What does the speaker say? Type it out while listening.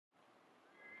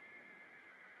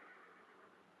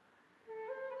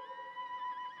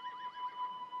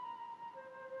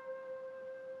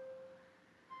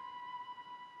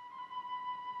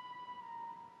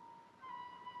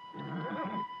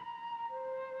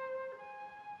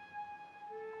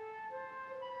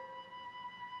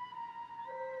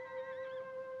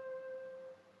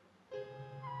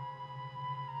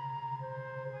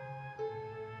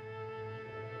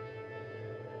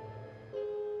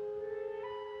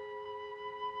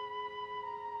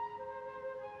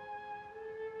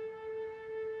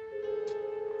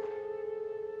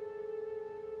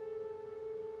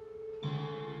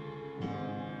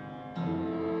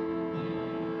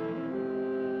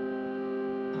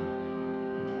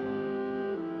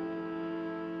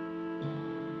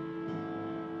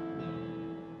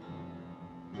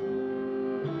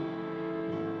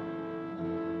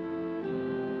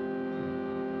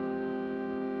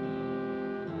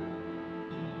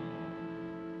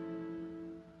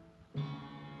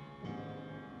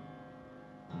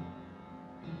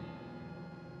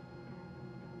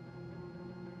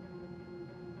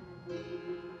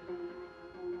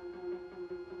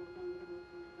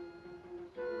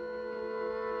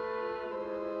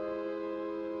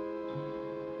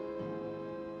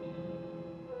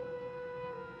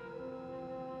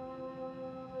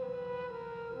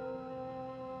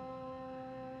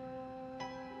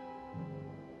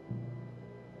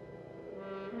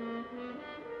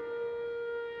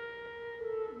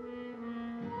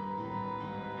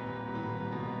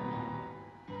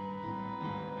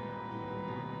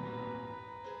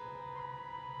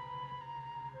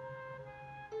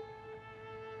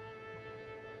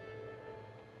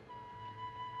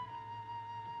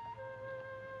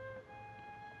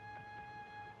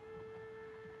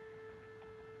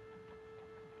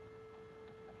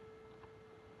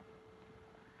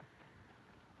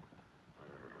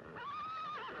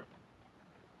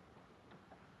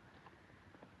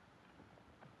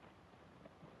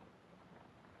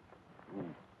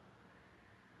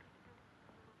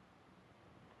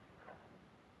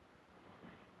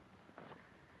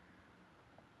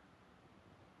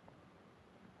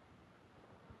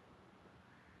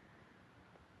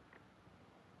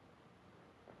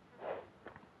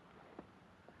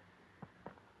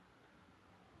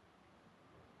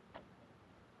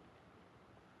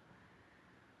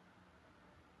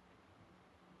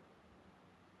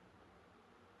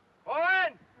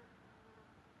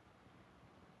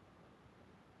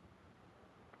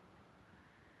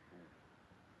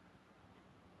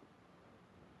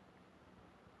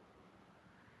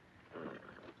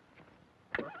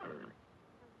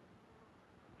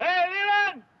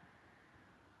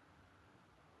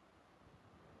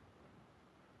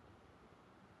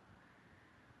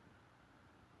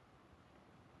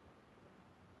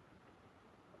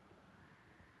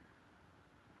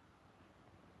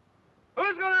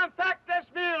Who's gonna unpack this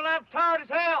mule? I'm tired as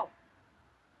hell.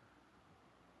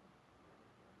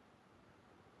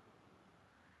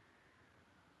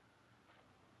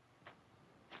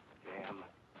 Damn.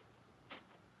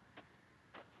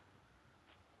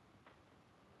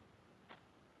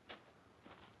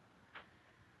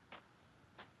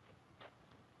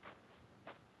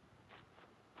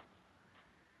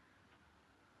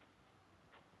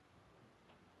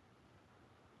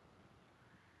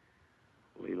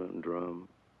 Leland Drum,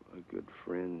 a good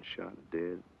friend, shot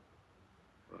dead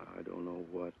by I don't know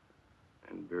what,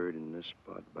 and buried in this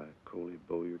spot by Coley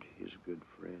Boyard, his good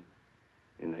friend,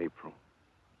 in April.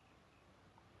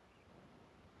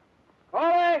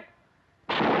 Coley!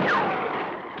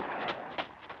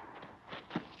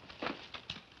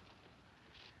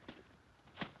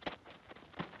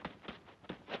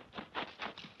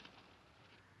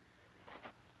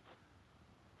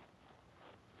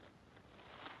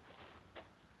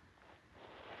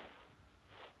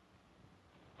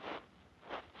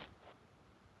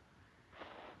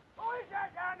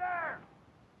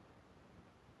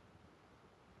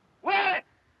 Willett!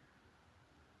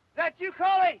 Is that you,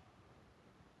 Coley?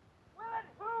 Willett,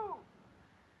 who?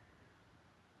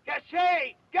 Get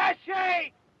shade! Get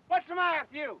shade! What's the matter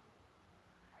with you?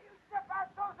 You step out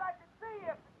so I can see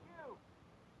if it's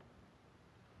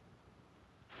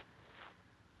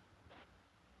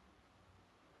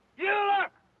you. You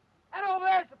look! That over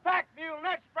there's the pack mule, and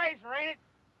that's Fraser, ain't it?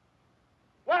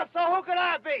 Well, so who could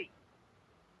I be?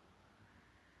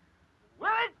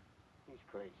 Willett? He's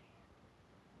crazy.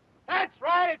 That's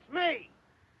right, it's me.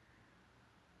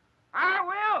 I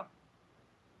will.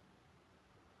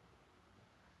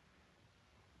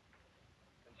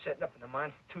 Been setting up in the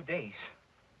mine for 2 days.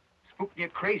 Spooked you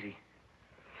crazy.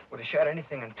 Would have shot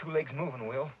anything on 2 legs moving,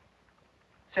 Will.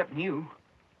 Except you.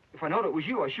 If I knowed it was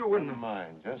you, I sure wouldn't have. Never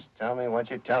mind. Just tell me what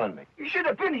you're telling me. You should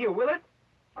have been here, Willett.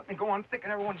 Nothing go on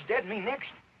thinking everyone's dead, me next.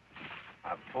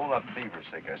 I'm full up fever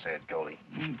sick, I said, Coley.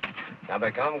 Now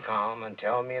become calm and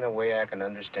tell me in a way I can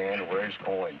understand where's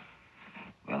Coyne.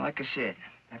 Well, like I said,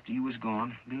 after you was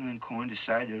gone, Leland and Coyne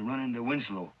decided to run into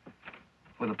Winslow.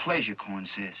 For the pleasure, Coyne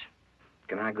says.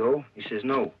 Can I go? He says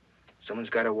no. Someone's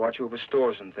got to watch over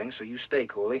stores and things, so you stay,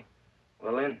 Coley.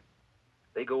 Well, then,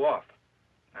 they go off.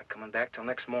 Not coming back till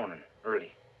next morning,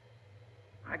 early.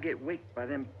 I get waked by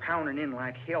them pounding in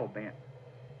like hell-bent.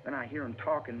 Then I hear them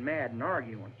talking mad and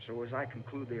arguing, so as I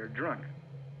conclude they are drunk.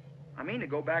 I mean to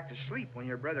go back to sleep when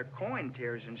your brother Coyne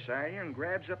tears inside here and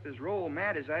grabs up his roll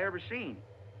mad as I ever seen.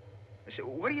 I said,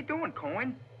 well, what are you doing,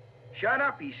 Coyne? Shut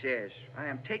up, he says. I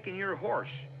am taking your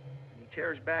horse. And he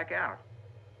tears back out.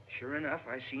 Sure enough,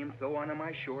 I see him throw onto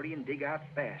my shorty and dig out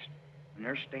fast. And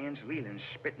there stands Leland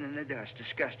spitting in the dust,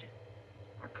 disgusted.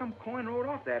 How come Coyne rode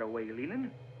off that away, Leland?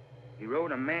 He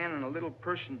rode a man and a little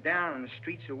person down on the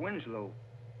streets of Winslow.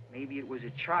 Maybe it was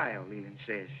a child, Leland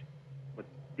says. But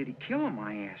did he kill him,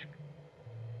 I ask?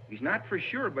 He's not for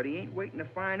sure, but he ain't waiting to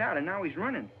find out, and now he's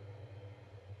running.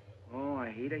 Oh,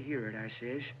 I hate to hear it, I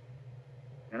says.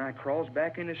 Then I crawls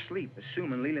back into sleep,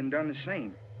 assuming Leland done the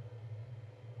same.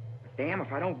 But damn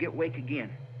if I don't get wake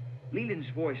again. Leland's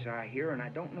voice I hear, and I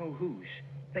don't know whose.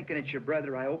 Thinking it's your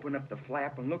brother, I open up the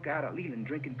flap and look out at Leland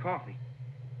drinking coffee.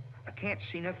 I can't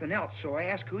see nothing else, so I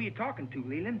ask who you talking to,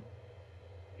 Leland.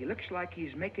 He looks like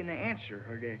he's making an answer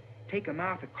or to take a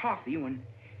mouth of coffee when,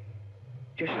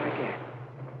 just like that,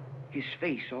 his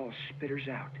face all spitters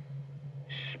out,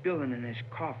 spilling in his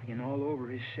coffee and all over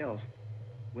himself,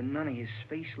 with none of his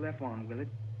face left on, Willett.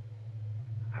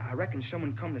 I reckon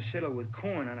someone come to settle with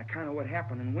Coyne on account of what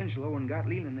happened in Winslow and got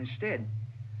Leland instead.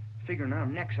 Figuring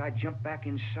I'm next, I jump back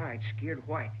inside, scared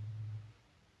white.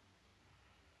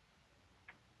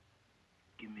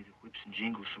 Give me the whips and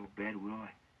jingles so bad, Will, I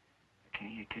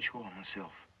can't hear catch hold of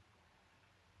myself.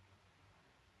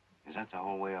 Is that the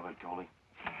whole way of it, Coley?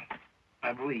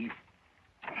 I believe.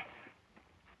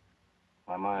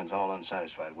 My mind's all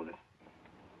unsatisfied with it.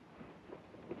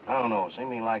 I don't know. It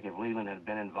seemed to me like if Leland had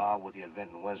been involved with the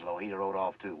event in Winslow, he'd have rode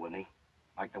off too, wouldn't he?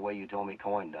 Like the way you told me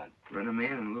Coyne done. Run a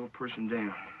man and a little person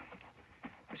down.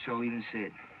 That's all Leland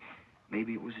said.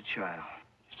 Maybe it was a child.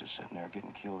 Just sitting there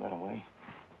getting killed that way.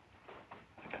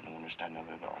 I got no understanding of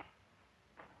it at all.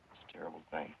 It's a terrible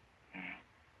thing.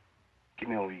 Give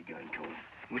me over your gun, Coley.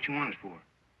 What you want it for?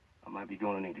 I might be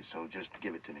going to need it, so just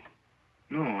give it to me.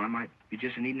 No, I might be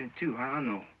just needing it too. I don't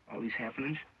know. All these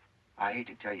happenings. I hate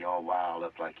to tell you all wild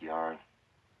up like you are.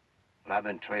 But I've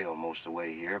been trailed most of the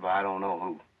way here, but I don't know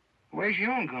who. Where's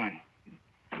your own gun?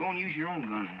 Go and use your own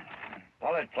gun.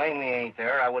 Well, it plainly ain't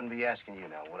there. I wouldn't be asking you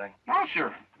now, would I? No,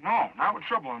 sir. No, not with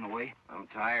trouble on the way. I'm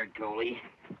tired, Coley.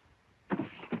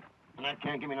 And I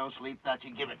can't give me no sleep without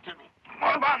you give it to me.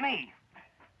 What about me?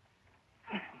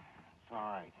 It's all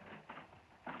right.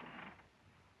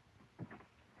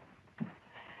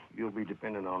 You'll be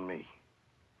dependent on me.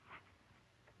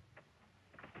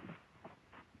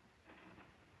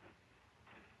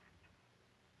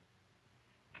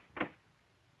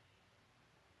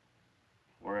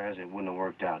 Whereas it wouldn't have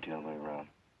worked out the other way around.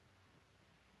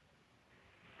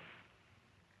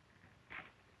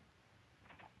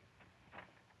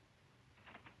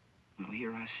 Well,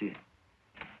 here I sit.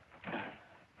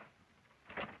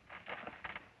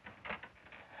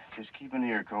 Just keep an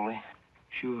ear, Coley.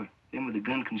 Sure, them with a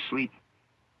gun can sleep.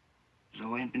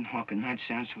 So I ain't been hawking night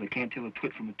sounds till I can't tell a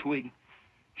twit from a twig.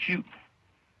 Shoot,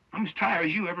 I'm as tired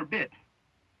as you ever bit.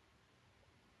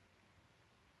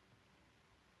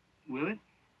 Willett?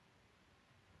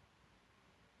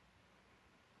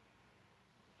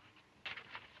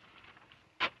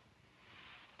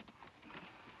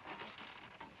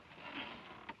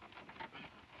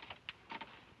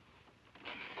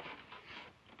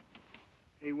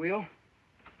 Hey, Will.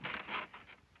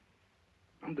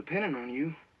 I'm depending on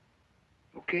you.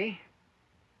 Okay?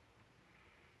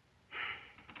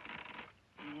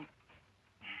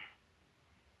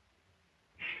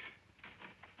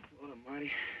 Lord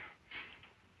almighty.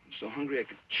 I'm so hungry I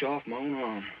could chaw off my own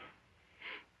arm.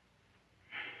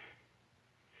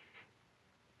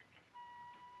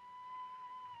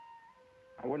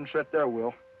 I wouldn't sit there,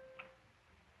 Will.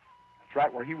 That's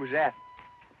right where he was at.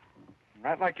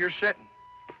 Right like you're sitting.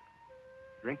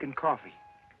 Drinking coffee.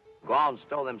 Go out and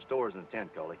stow them stores in the tent,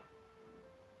 Coley.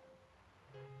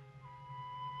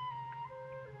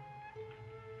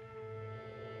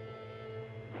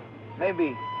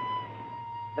 Maybe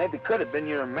could have been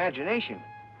your imagination.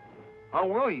 Huh,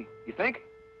 Will, you think?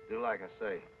 Do like I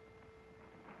say.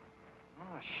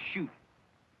 Oh, shoot.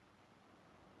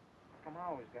 Come on,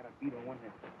 always gotta be the one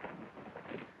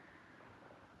that...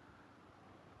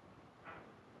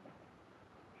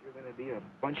 Sure gonna be a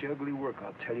bunch of ugly work,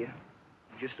 I'll tell you.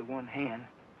 Just the one hand.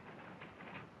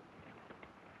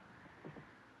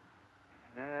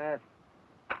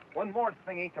 One more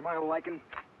thing ain't to my liking.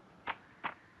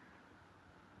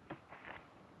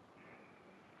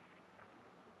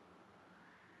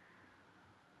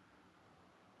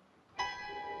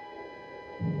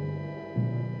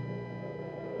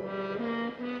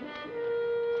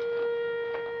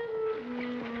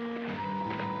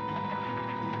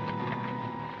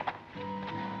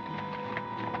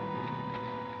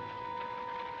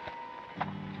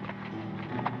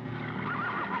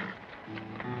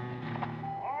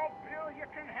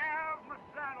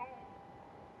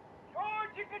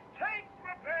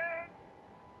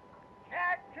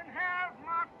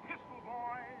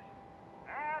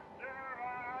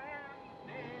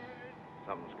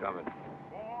 Something's coming.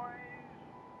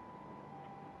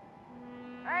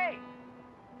 Hey!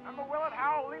 Remember Willett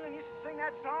Howell Leland used to sing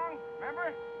that song?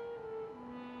 Remember?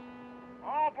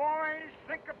 All boys,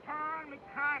 think upon me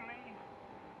kindly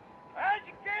as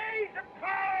you gaze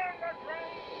upon the grave.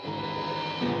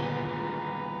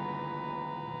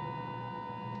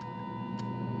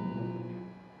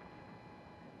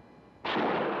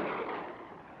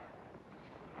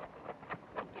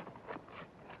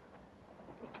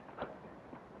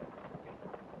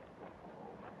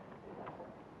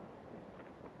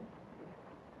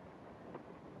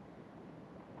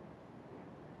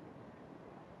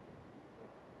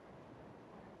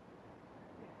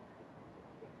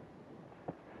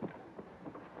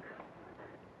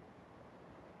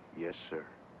 Yes, sir.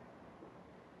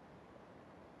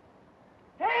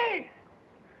 Hey!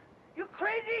 You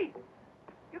crazy?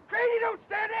 You crazy? Don't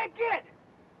stand there and get!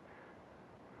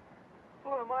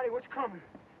 Lord Almighty, what's coming?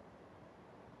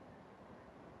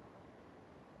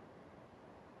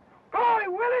 Holy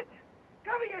Willett!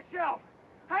 Cover yourself!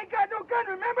 I ain't got no gun,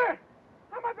 remember?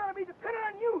 How am I gonna be dependent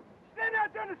on you? Stand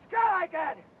out there in the sky like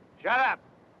that! Shut up!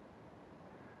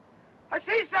 I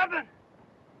see something!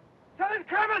 Something's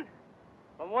coming!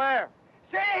 From where?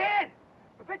 Straight ahead!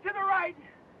 A bit to the right.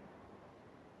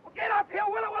 Well, get up here,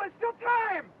 Willett, while it's still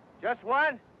time! Just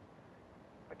one?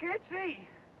 I can't see.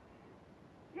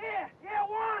 Yeah,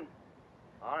 one!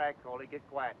 All right, Coley, get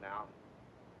quiet now.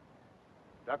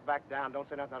 Duck back down, don't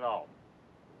say nothing at all.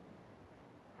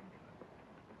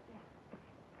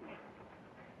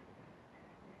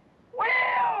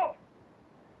 Will!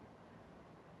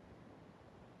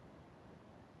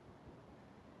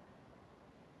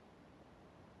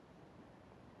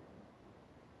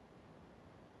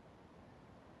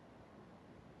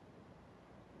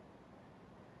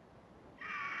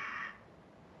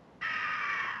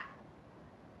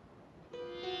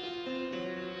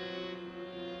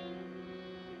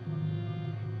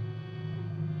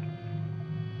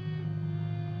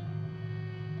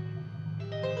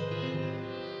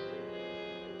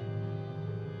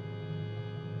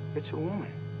 it's a woman.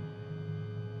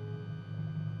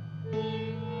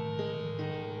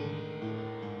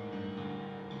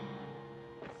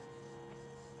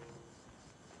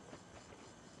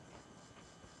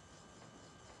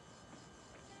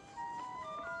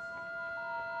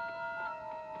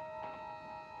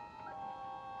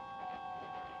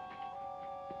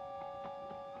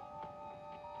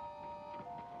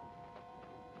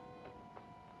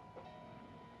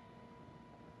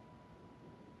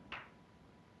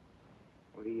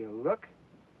 Will you look?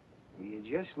 Will you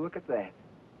just look at that?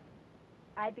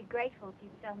 I'd be grateful if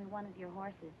you'd sell me one of your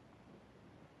horses.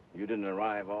 You didn't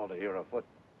arrive all to hear afoot.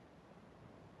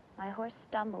 My horse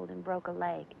stumbled and broke a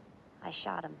leg. I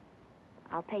shot him.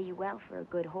 I'll pay you well for a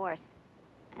good horse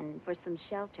and for some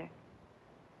shelter.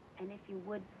 And if you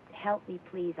would help me,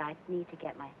 please, I'd need to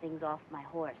get my things off my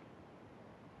horse.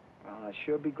 Well, I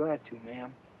sure be glad to,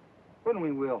 ma'am. Wouldn't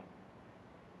we, Will?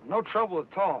 No trouble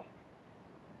at all.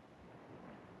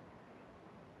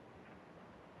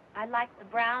 I'd like the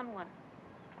brown one.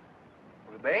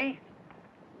 The bay?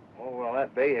 Oh, well,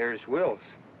 that bay there is Will's.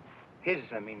 His,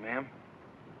 I mean, ma'am.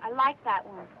 I like that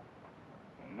one.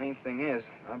 The main thing is,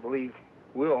 I believe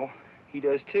Will, he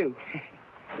does too.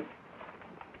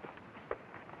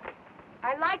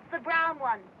 I like the brown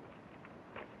one.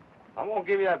 I won't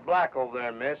give you that black over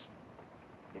there, miss.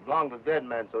 He belonged to the dead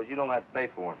man, so you don't have to pay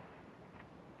for him.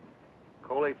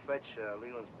 Coley, fetch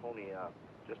Leland's pony out.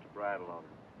 Just a bridle on her.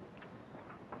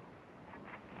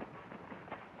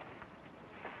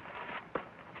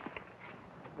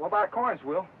 What about coins,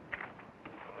 Will?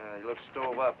 He looks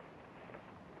stove up.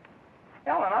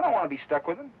 Ellen, I don't want to be stuck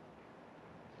with him.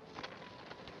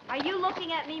 Are you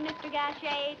looking at me, Mr.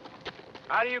 Gashade?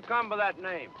 How do you come by that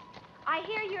name? I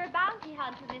hear you're a bounty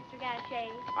hunter, Mr.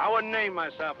 Gashade. I wouldn't name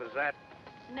myself as that.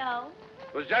 No.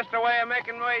 It was just a way of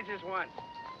making wages once.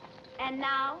 And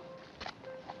now?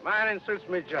 Mine suits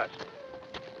me just.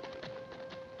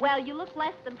 Well, you look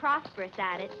less than prosperous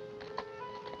at it.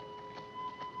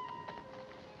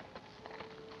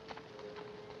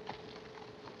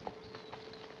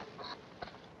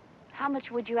 How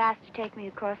much would you ask to take me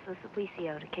across the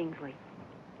Sulpicio to Kingsley?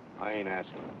 I ain't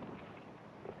asking.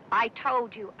 I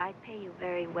told you I'd pay you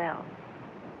very well.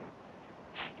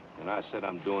 And I said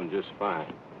I'm doing just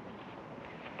fine.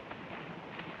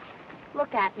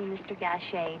 Look at me, Mr.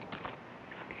 Gashade.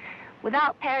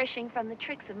 Without perishing from the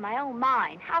tricks of my own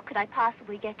mind, how could I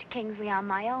possibly get to Kingsley on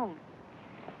my own?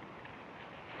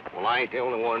 Well, I ain't the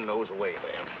only one who knows the way,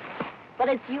 ma'am. But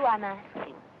it's you I'm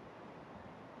asking.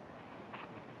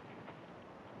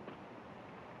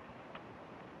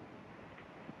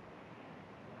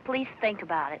 Please think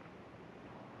about it.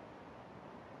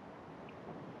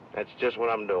 That's just what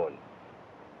I'm doing.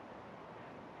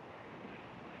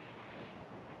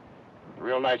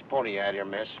 Real nice pony you had here,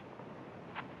 miss.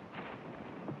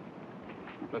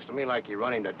 Looks to me like you're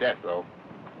running to death, though.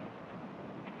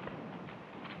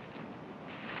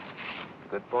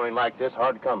 Good pony like this,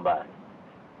 hard to come by.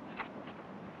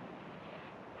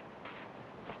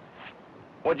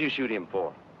 What'd you shoot him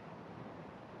for?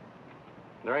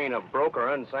 There ain't a broke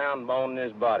or unsound bone in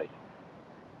his body.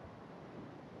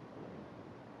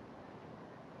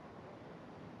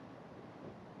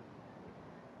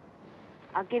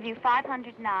 I'll give you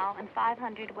 500 now and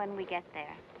 500 when we get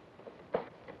there.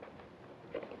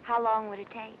 How long would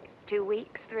it take? 2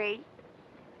 weeks? 3?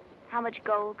 How much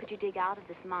gold could you dig out of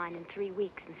this mine in 3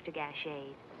 weeks, Mr.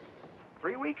 Gashade?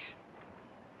 3 weeks?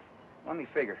 Let me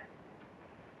figure.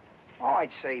 All I'd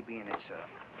say, being it's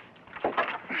a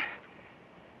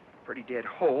pretty dead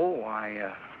hole,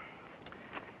 why,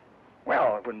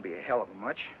 well, it wouldn't be a hell of a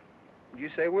much. Would you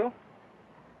say, Will?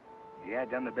 Yeah, I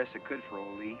done the best I could for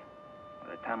old Lee.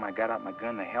 By the time I got out my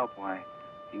gun to help, why,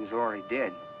 he was already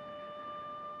dead.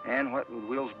 And what with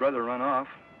Will's brother run off,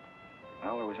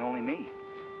 well, there was only me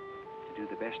to do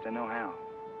the best I know how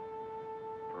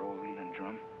for old Leland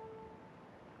Drum.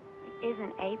 It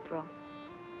isn't April.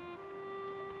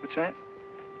 What's that?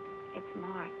 It's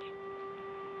March.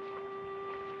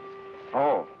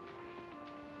 Oh.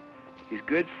 His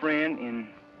good friend in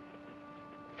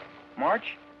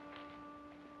March?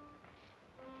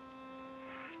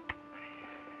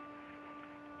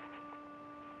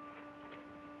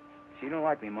 She don't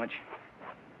like me much.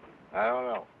 I don't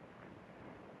know.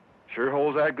 Sure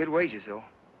holds out good wages, though.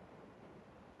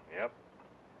 Yep.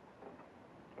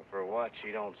 But for what,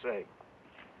 she don't say.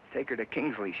 Take her to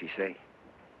Kingsley, she say.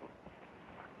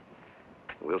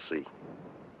 We'll see.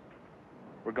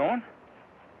 We're going?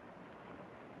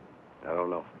 I don't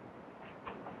know.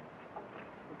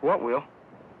 What, Will?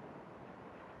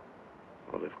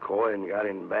 Well, if Coy got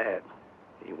in bad,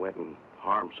 he went and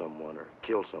harmed someone or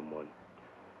killed someone,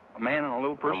 A man and a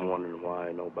little person? I'm wondering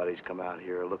why nobody's come out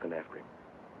here looking after him.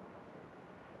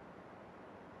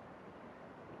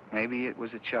 Maybe it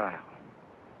was a child.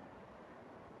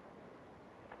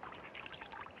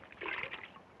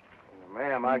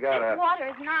 Ma'am, I got This a... water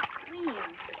is not clean.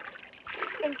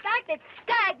 In fact, it's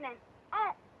stagnant.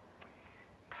 Oh,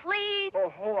 please. Oh,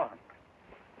 hold on.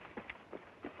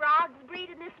 Frogs breed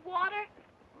in this water?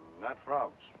 Not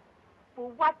frogs.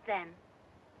 Well, what then?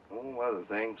 Oh, other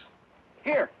things.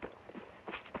 Here.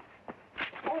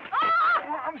 Oh,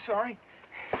 I'm sorry.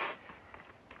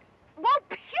 well,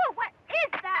 phew, what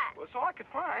is that? Well, it's all I could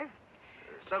find.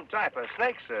 Some type of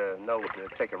snakes know to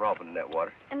take a romp in that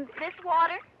water. In this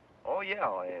water? Oh,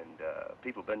 yeah, and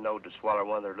people been known to swallow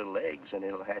one of their little eggs, and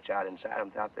it'll hatch out inside them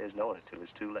without theirs knowing it till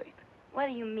it's too late. What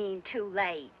do you mean, too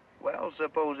late? Well,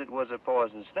 suppose it was a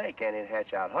poison snake and it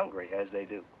hatch out hungry, as they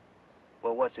do.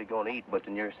 Well, what's it going to eat but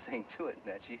the nearest thing to it,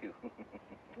 and that's you.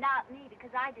 Not me, because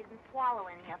I didn't swallow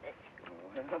any of it.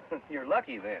 Well, you're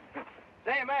lucky then.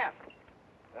 Say, ma'am.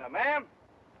 Ma'am?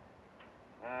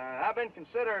 I've been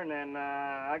considering, and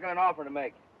I got an offer to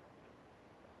make.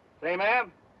 Say,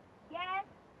 ma'am? Yes?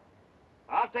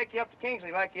 I'll take you up to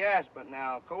Kingsley like you asked, but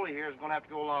now Coley here is going to have to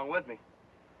go along with me.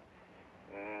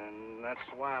 And that's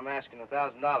why I'm asking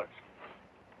 $1,000.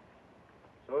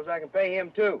 So as I can pay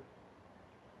him, too.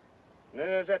 And then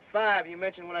there's that 5 you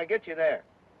mentioned when I get you there.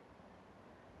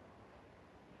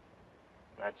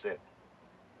 That's it.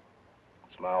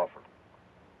 It's my offer.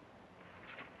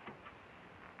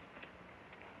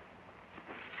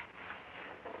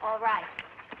 All right.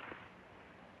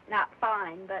 Not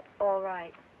fine, but all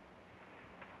right.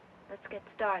 Let's get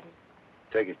started.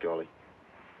 Take it, Coley.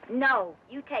 No,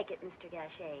 you take it, Mr.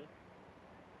 Gachet.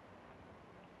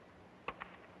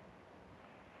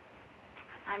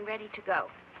 I'm ready to go.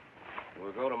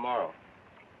 We'll go tomorrow.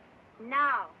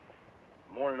 Now.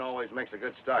 Morning always makes a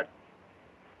good start.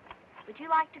 Would you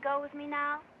like to go with me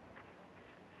now?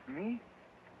 Me?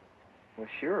 Well,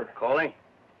 sure. Coley?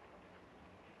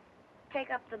 Take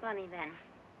up the money, then.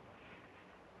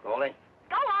 Coley?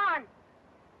 Go on!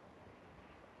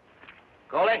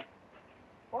 Coley?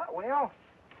 What? Well?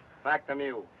 Back the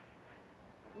mule.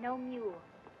 No mule.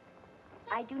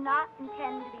 I do not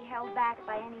intend to be held back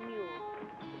by any mule.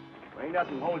 Ain't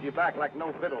nothing hold you back like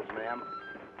no fiddles, ma'am.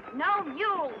 No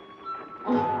mule!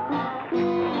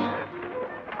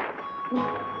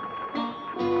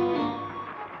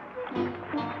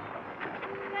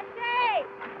 Gachet!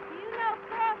 Do you know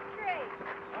Cross Tree?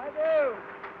 I do.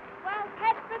 Well,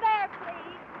 head for there,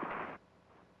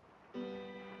 please.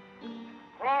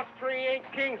 Cross Tree ain't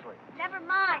Kingsley. Never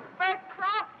mind. First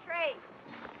Cross Tree.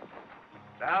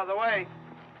 It's out of the way.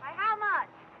 By how much?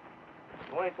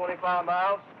 20, 25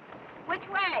 miles. Which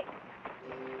way?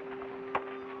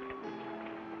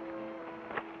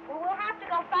 Well, we'll have to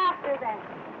go faster then.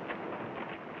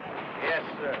 Yes,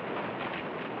 sir.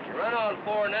 You run on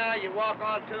 4 now, you walk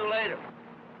on 2 later.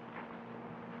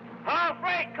 Haul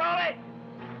freight, Coley!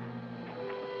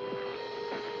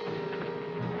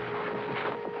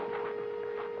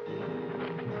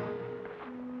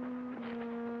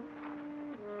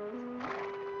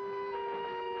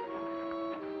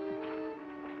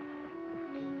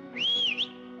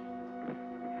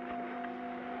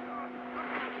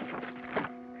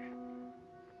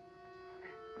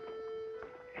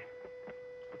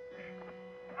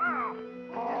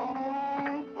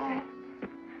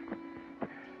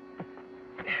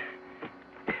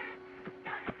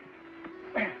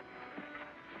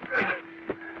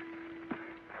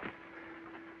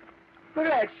 Look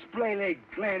at that splay-leg,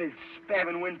 glanted,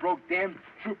 spabbing, wind-broke, damn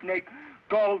droop-neck,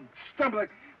 galled, stumbling,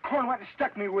 corn what it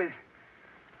stuck me with.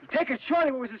 Take it shorty,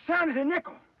 it was as sound as a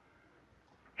nickel.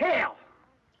 Hell!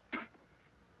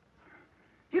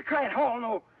 You can't haul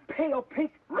no pale,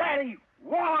 pink, ratty,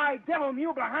 wall-eyed devil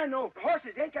mule behind no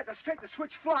horses. They ain't got the strength to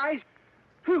switch flies.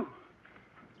 Whew.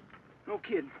 No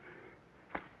kidding.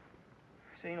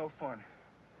 This ain't no fun.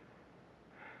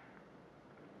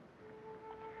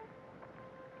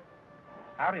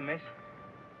 Howdy, miss.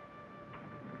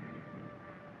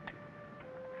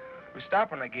 We're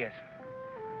stopping, I guess.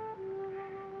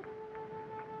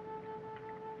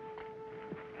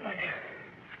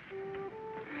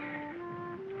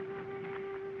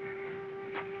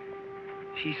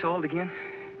 She sold again?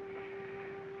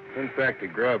 In fact, the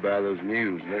grub out of those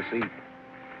mules. Let's eat.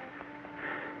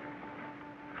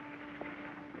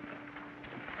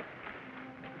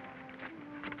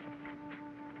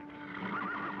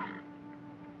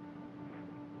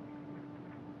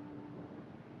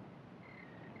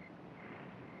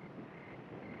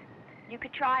 You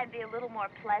could try and be a little more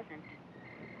pleasant.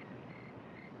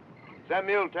 Is that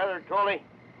mule tethered, Coley?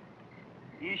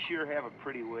 You sure have a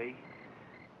pretty way.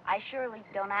 I surely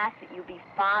don't ask that you be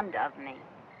fond of me.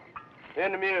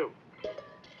 In the mule.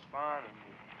 Fond of me.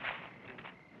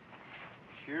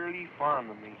 Surely fond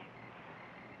of me.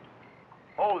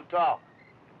 Hold the talk.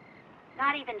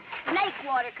 Not even snake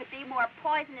water could be more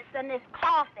poisonous than this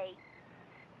coffee.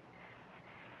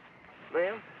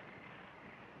 Ma'am?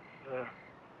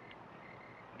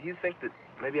 Do you think that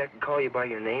maybe I can call you by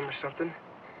your name or something?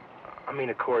 I mean,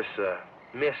 of course,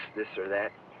 miss this or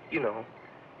that, you know,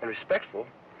 and respectful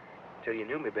till you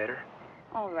knew me better.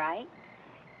 All right.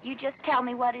 You just tell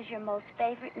me what is your most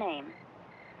favorite name.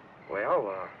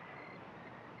 Well,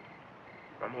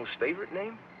 my most favorite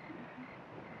name?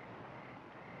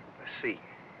 Let's see.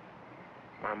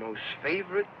 My most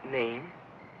favorite name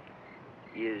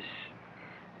is...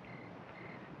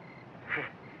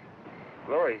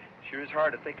 Glory, sure is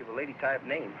hard to think of a lady-type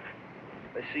name.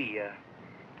 Let's see, yeah.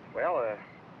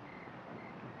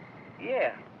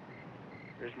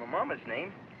 There's my mama's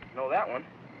name. Know that one.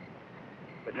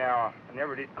 But now, I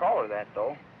never did call her that,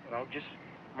 though. You know, just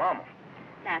Mama.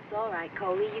 That's all right,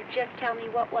 Coley. You just tell me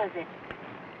what was it.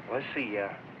 Let's see,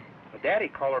 my daddy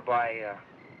called her by,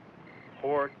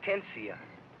 Hortensia.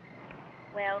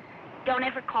 Well, don't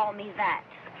ever call me that.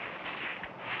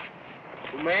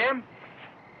 Well, ma'am?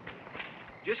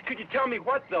 Just could you tell me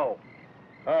what, though?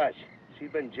 Hush. She's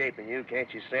been japing you,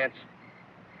 can't you sense?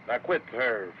 Now quit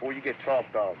her before you get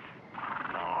talked off.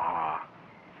 Aw.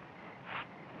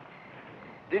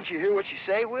 Didn't you hear what she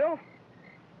say, Will?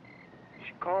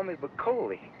 She called me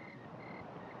Coley.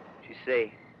 She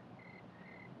say,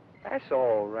 that's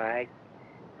all right,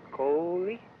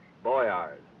 Coley.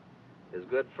 Boyard, his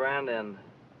good friend, and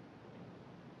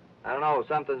I don't know,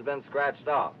 something's been scratched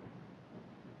off.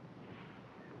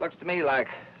 Looks to me like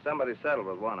somebody settled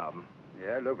with one of them.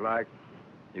 Yeah, it looked like.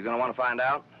 You gonna want to find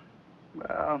out?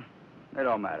 Well, it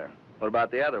don't matter. What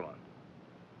about the other one?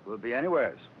 Could be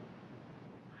anywheres.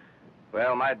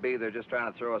 Well, might be they're just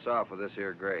trying to throw us off with this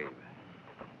here grave.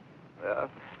 Well,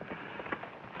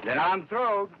 then I'm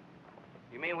through.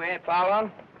 You mean we ain't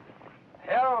following?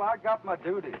 Hell, I got my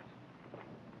duties.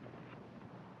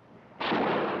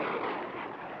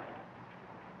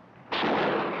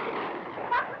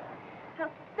 So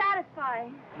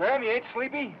satisfying. Ma'am, you ain't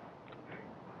sleepy?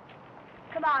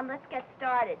 Come on, let's get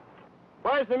started.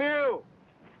 Where's the mule?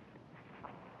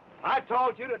 I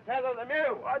told you to tether the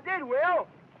mule. I did, Will.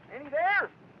 Ain't he there?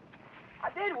 I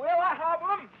did, Will. I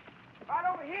hobbled him. Right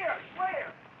over here, I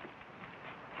swear.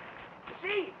 You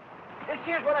see, this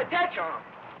here's what I touch on.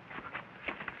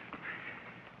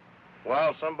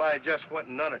 Well, somebody just went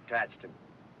and unattached him.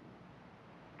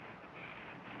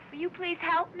 Will you please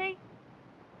help me?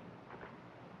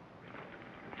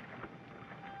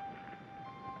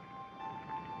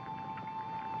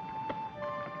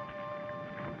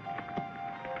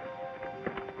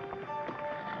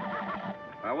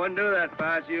 I wouldn't do that if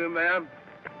I was you, ma'am.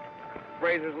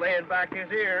 Fraser's laying back his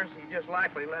ears. He just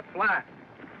likely let fly.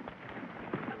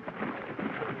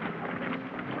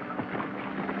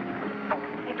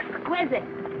 Exquisite.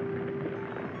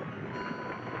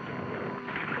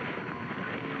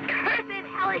 Cursed,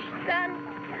 hellish sun.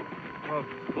 Well,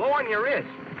 blow on your wrist.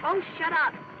 Oh, shut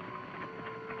up.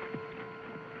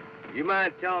 You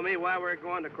mind telling me why we're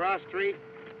going to Cross Street?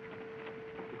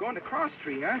 We're going to Cross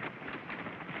Street, huh?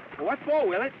 Well, what for,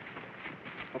 Willett?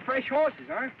 Well, fresh horses,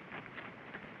 huh?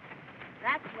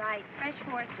 That's right, fresh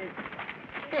horses.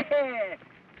 Yeah.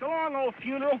 So long, old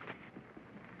funeral.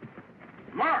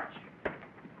 March.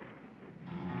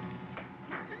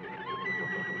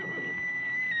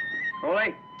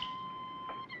 Coley.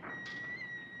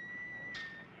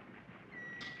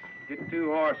 Get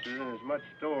 2 horses and as much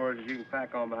storage as you can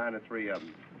pack on behind the 3 of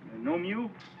them. And no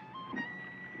mule?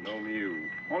 No mule.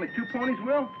 Only 2 ponies,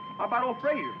 Will? How about old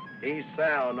Fraser? He's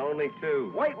sound, only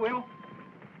 2. Wait, Will.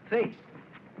 Say,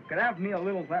 could I have me a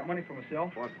little of that money for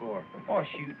myself? What for? Oh,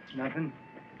 shoot, nothing.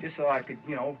 Just so I could,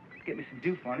 you know, get me some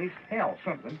do funnies. Hell,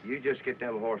 something. You just get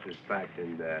them horses packed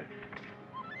and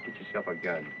get yourself a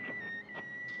gun.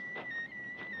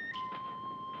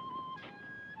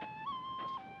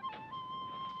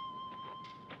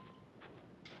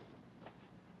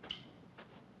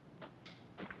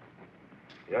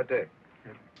 Yate.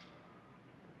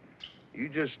 You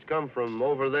just come from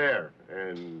over there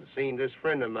and seen this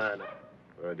friend of mine.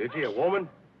 Did you, a woman?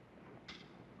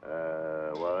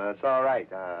 Well, that's all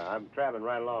right. I'm traveling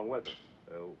right along with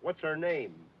her. What's her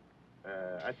name?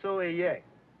 I saw her, yeah.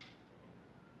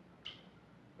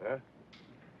 Huh?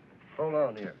 Hold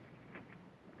on here.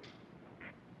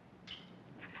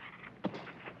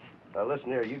 Now, listen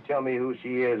here. You tell me who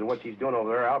she is and what she's doing over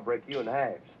there. I'll break you in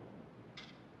halves.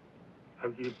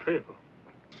 I'll give you paper.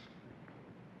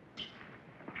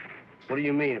 What do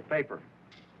you mean, a paper?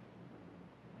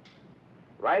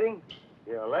 Writing?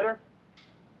 Yeah, a letter?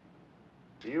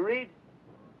 Do you read?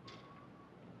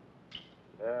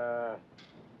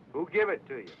 Who give it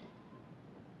to you?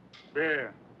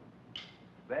 Bear.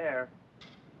 Bear.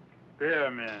 Bear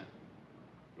man.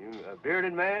 You a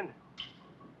bearded man?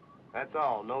 That's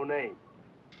all, no name.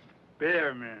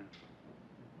 Bear man.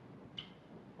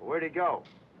 Where'd he go?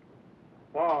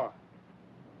 Far.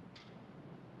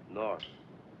 North.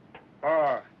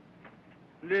 Far.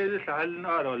 ليه سأل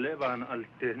نار ولا بان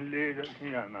قلتين ليه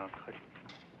هي أنا خي.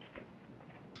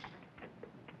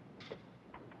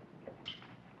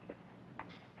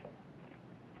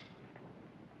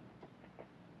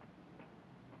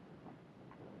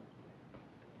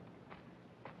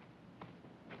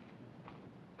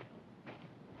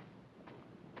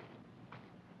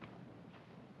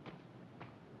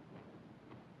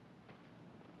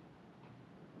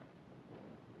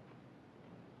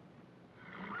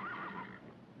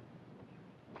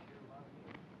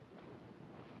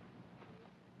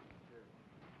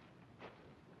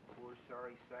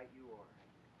 Sorry sight you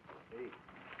are. Hey,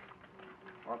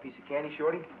 want a piece of candy,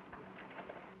 Shorty?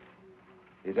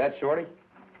 Is that Shorty?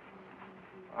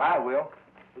 I will.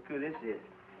 Look who this is.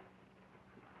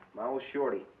 My old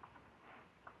Shorty.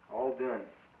 All done.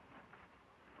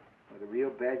 With a real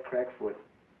bad cracked foot.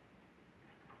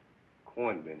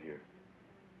 Coin been here.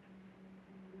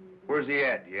 Where's he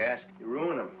at, you ask? You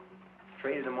ruined him.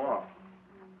 Traded him off.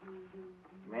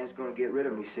 The man's gonna get rid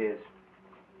of him, he says.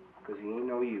 Because he ain't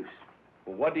no use.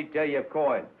 Well, what'd he tell you of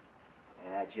Coin?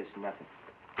 Just nothing.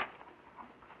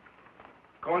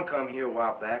 Coin come here a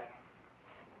while back.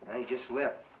 And he just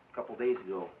left a couple days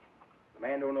ago. The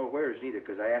man don't know where it's neither,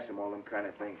 because I asked him all them kind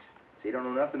of things. So he don't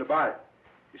know nothing about it.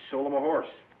 Just sold him a horse.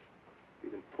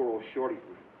 Even poor old Shorty.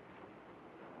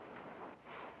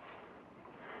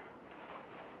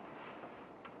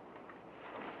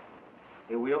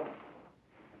 Hey, Will?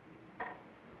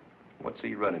 What's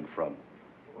he running from?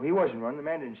 Well, he wasn't running. The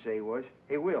man didn't say he was.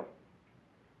 Hey, Will.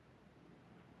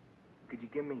 Could you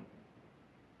give me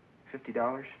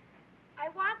 $50? I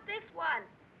want this one.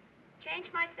 Change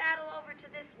my saddle over to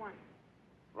this one.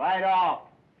 Right off.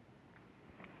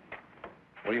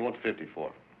 What do you want 50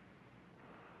 for?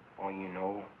 Oh, you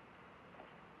know.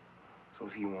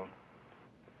 So's he won't.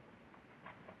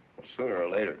 Well, sooner or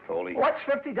later, Coley. What's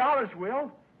 $50, Will?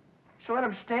 So let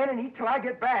him stand and eat till I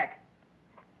get back.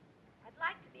 I'd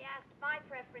like to be asked my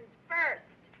preference first.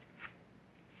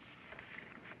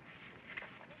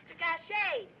 Mr.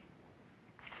 Gachet.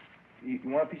 You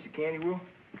want a piece of candy, Will?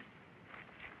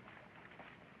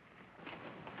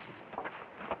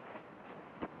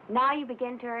 Now you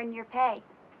begin to earn your pay.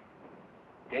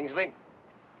 Kingsley,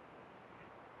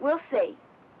 We'll see.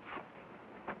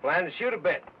 plan to shoot a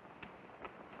bit.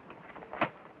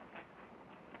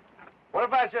 What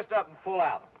if I was just up and pull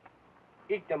out?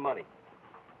 Eat the money.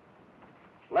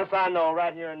 Unless I know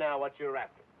right here and now what you're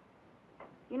after.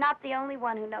 You're not the only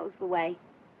one who knows the way.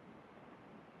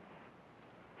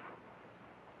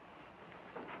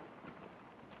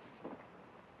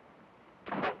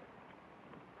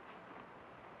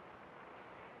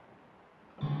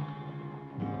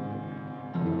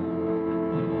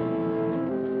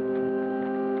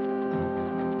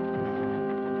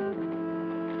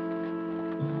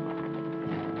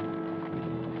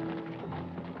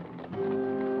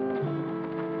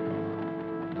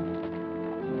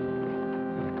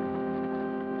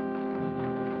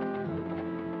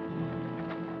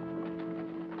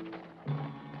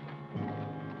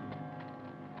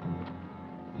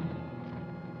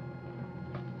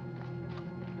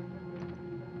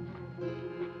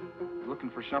 Looking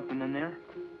for something in there?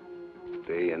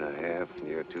 Day and a half,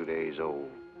 near 2 days old.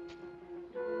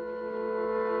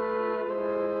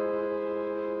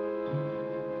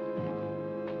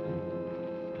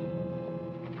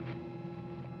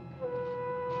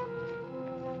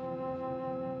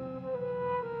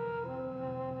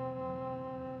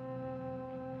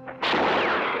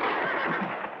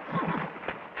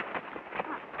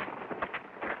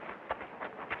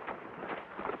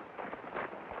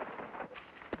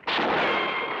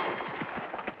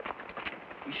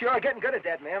 You sure are getting good at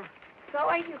that, ma'am. So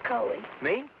are you, Coley.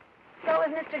 Me? So is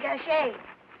Mr. Gachet.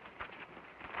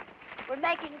 We're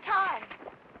making time.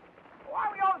 Why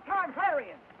are we all the time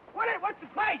hurrying? What's the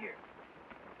pleasure?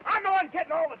 I'm the one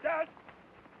getting all the dust.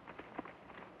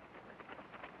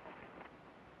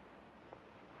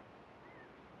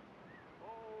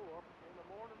 Oh, up in the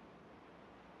morning,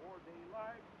 before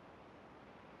daylight,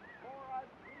 before I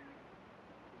sleep,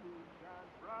 the moon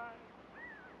shines bright,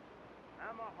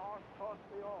 and my horse tossed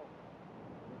me off.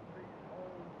 The trees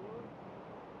all good,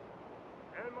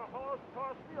 and and my horse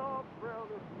tossed me off,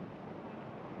 brother.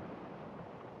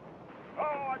 Oh,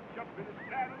 I jumped in the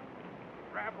saddle,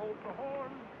 grab hold of the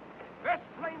horn. Best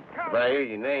flame cow. If I hear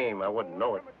your name, I wouldn't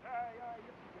know it.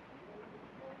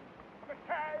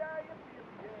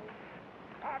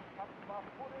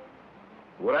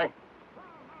 Would I?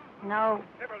 No.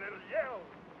 Give a little yell.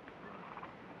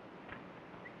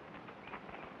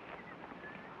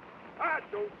 I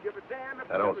don't give a damn if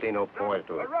I don't see no point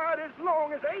to it. I ride as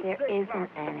long as 8 There days. isn't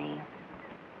any.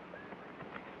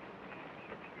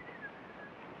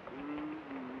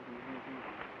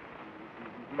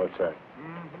 What's that?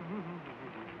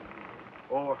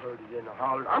 Oh, I heard it in the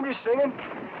holler. I'm just singing.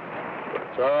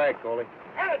 It's all right, Coley.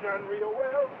 I done real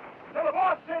well. Till the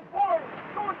boss said, boy,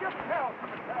 go and get help.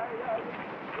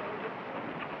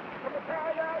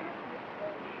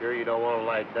 Sure you don't want to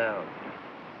lie down?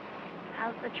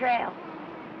 How's the trail?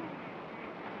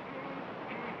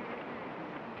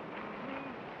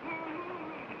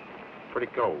 Pretty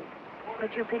cold.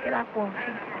 But you'll pick it up, won't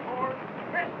you?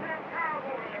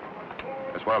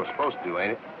 That's what I was supposed to do,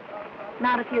 ain't it?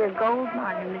 Not if you're a gold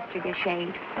miner, Mr.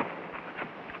 Gashade.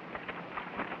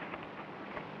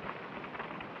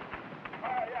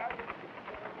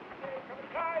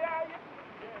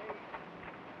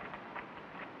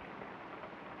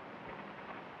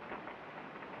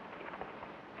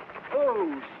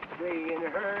 Oh, stay in the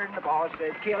herd, and the boss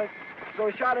said kill it. So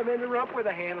I shot him in the rump with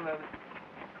a handle of it.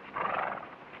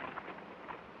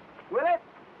 Willett,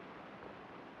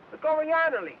 look over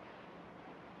yonder, Lee.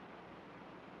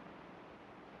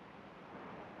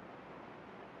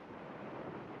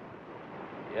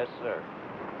 Yes, sir.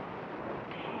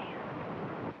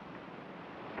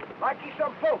 Like he's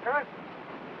some folk, huh?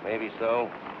 Maybe so.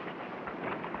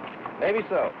 Maybe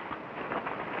so.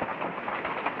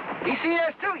 He seen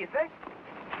us too, you think?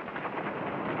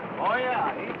 Oh,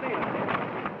 yeah, he's seen it.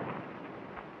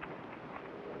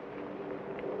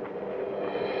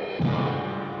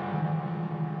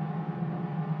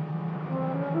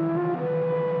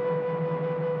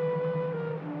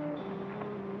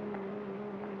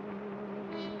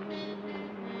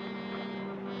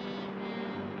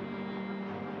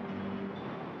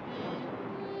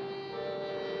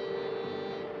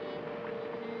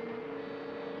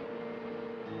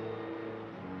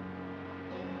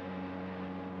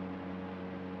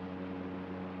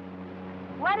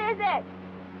 What is it?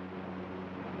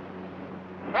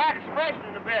 Track's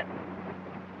freshening a bit.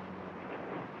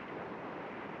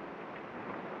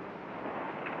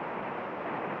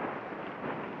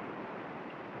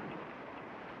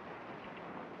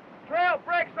 Trail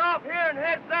breaks off here and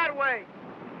heads that way.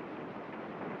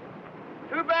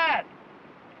 Too bad.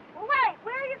 Well, wait,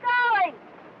 where are you going?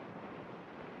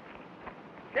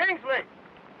 Kingsley.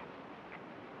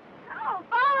 Oh,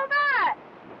 follow that.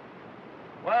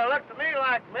 Well, it looked to me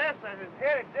like, miss, that it's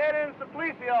headed dead into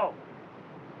Simplicio.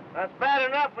 That's bad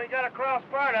enough we got to cross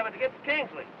part of it to get to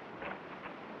Kingsley.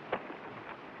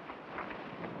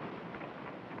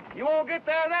 You won't get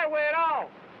there that way at all.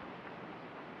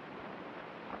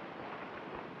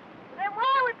 Then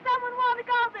why would someone want to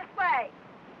go this way?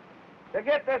 To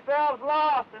get themselves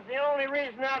lost is the only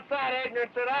reason outside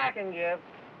ignorance that I can give.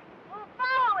 We'll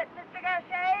follow it, Mr.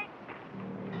 Gashade.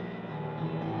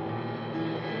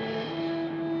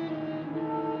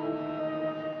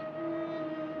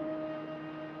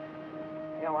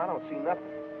 Hell, I don't see nothing.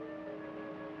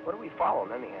 What are we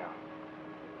following, anyhow?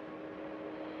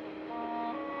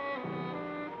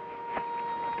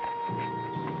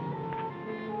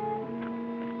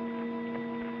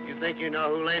 You think you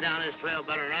know who laid down this trail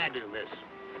better than I do, miss?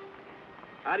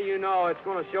 How do you know it's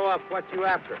going to show up what you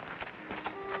after?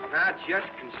 I just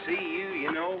can see you,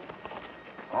 you know,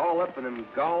 all up in them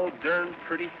gall darn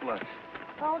pretty floods.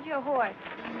 Hold your horse.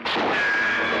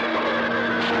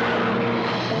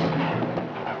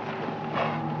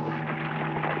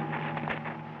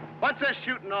 What's this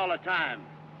shooting all the time?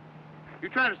 You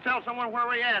trying to tell someone where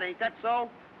we at, ain't that so?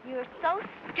 You're so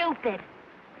stupid.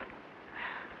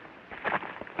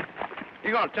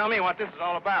 You gonna tell me what this is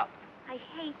all about? I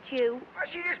hate you. Well,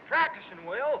 she's just practicing,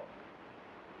 Will.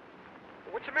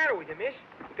 What's the matter with you, miss?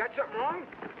 You got something wrong?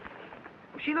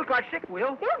 Well, she looked like sick,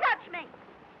 Will. You touch me.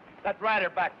 That rider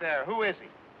back there, who is he?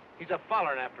 He's a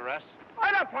following after us.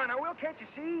 Right up on her, Will, can't you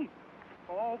see?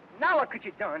 Oh, now look what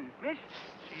you done, miss.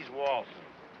 She's waltzing.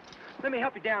 Let me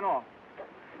help you down off.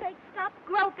 Say, stop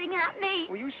groping at me.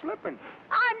 Well, you slipping.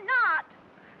 I'm not.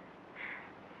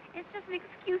 It's just an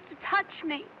excuse to touch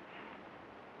me.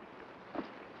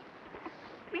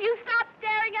 Will you stop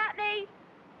staring at me?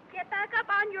 Get back up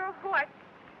on your horse.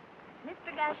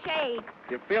 Mr. Gashade, If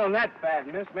you're feeling that bad,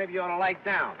 miss, maybe you ought to lie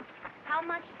down. how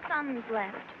much sun's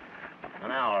left?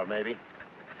 An hour, maybe.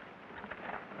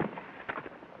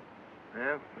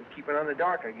 Well, we'll keep it on the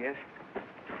dark, I guess.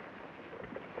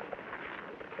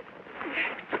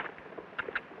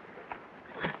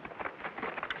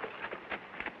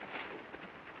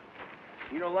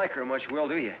 You don't like her much, Will,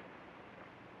 do you?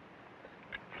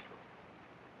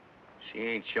 She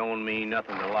ain't showing me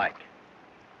nothing to like.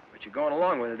 But you're going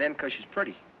along with her then because she's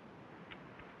pretty.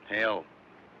 Hell.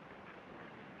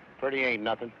 Pretty ain't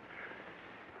nothing.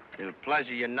 It'll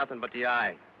pleasure you nothing but the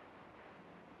eye.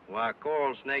 Why, a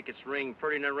coral snake, its ring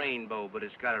pretty in a rainbow, but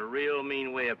it's got a real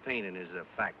mean way of painting, is a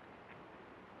fact.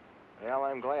 Well,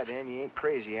 I'm glad, then, you ain't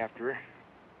crazy after her.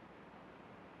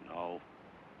 No.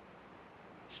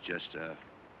 It's just a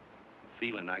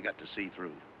feeling I got to see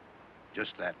through.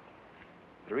 Just that.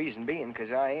 The reason being,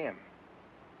 because I am.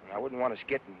 And I wouldn't want us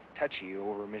getting touchy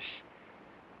over Miss...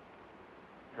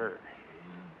 her.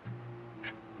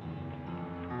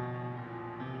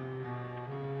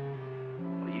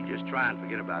 Well, you just try and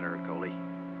forget about her, Coley.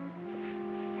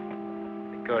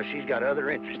 Because she's got other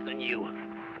interests than you.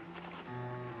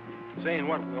 Saying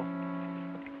what, Will?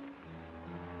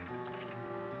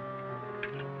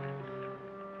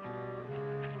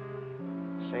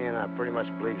 Saying I pretty much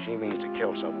believe she means to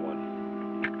kill someone.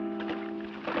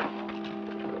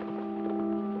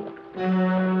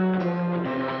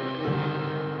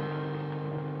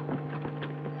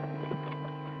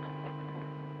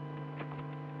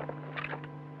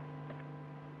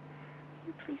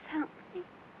 You please help me.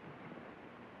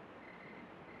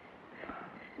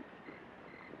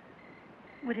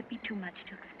 Would it be too much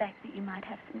to expect that you might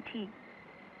have some tea?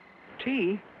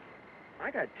 Tea? I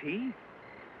got tea.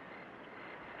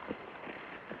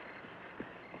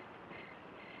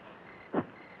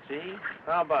 See?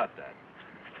 How about that?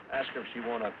 Ask her if she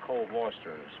want a cold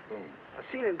oyster and a spoon. I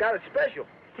seen him got a special.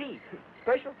 Tea.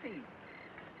 Special tea.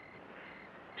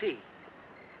 Tea.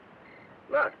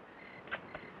 Look.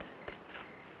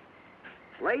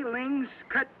 Layling's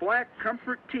Cut Black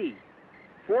Comfort Tea.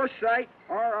 Foresight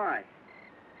R.I.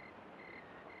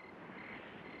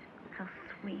 How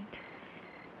sweet.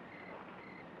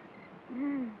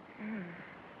 Mm. Mm.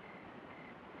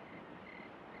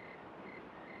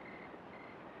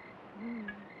 Mm.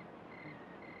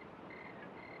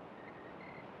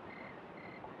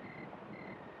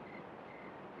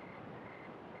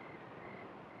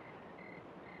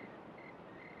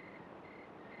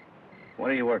 What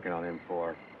are you working on him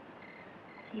for?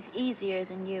 He's easier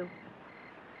than you.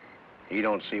 He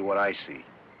don't see what I see.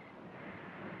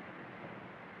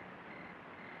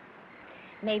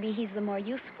 Maybe he's the more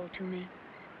useful to me.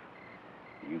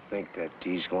 You think that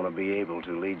he's going to be able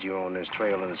to lead you on this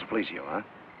trail in the Supplicio, huh?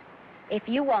 If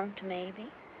you won't, maybe.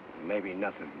 Maybe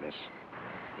nothing, miss.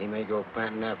 He may go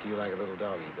panting after you like a little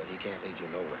doggy, but he can't lead you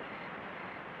nowhere.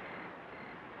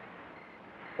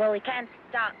 Well, he can't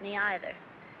stop me either.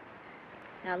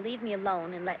 Now leave me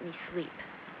alone and let me sleep.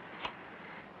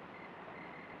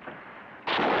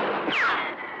 See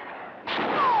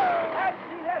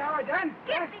that how I done?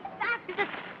 Get me back, you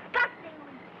disgusting,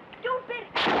 stupid!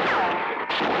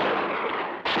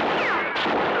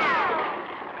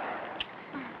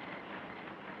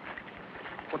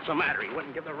 What's the matter? He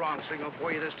wouldn't give the wrong signal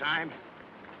for you this time?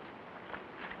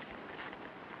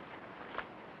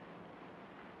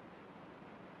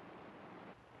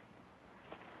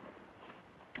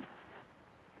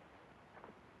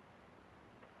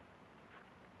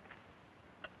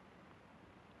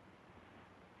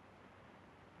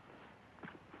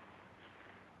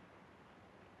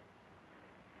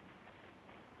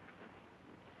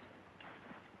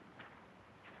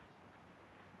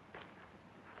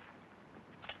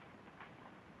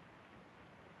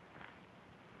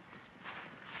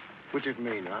 What's it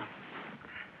mean, huh?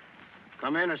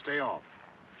 Come in or stay off?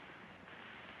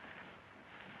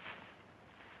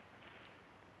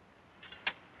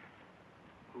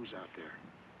 Who's out there?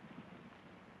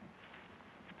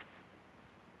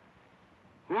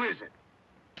 Who is it?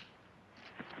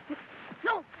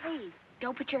 No, please.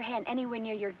 Don't put your hand anywhere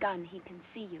near your gun. He can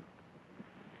see you.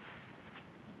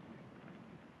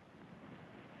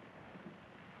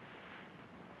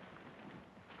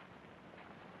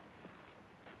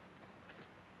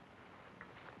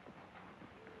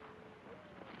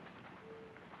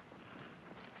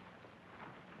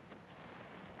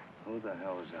 Who the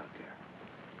hell is out there?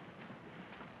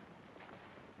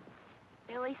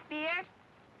 Billy Spears?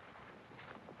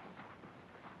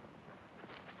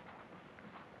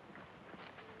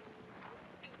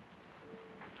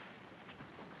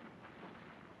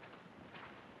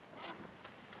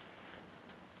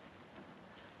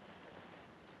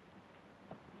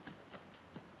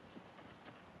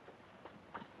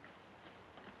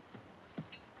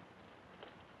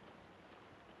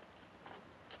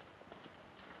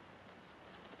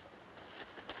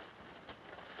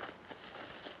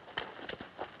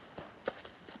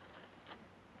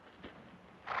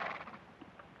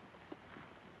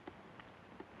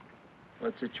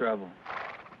 What's the trouble?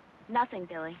 Nothing,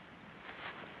 Billy.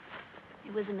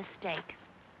 It was a mistake.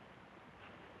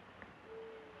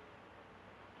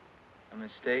 A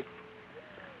mistake?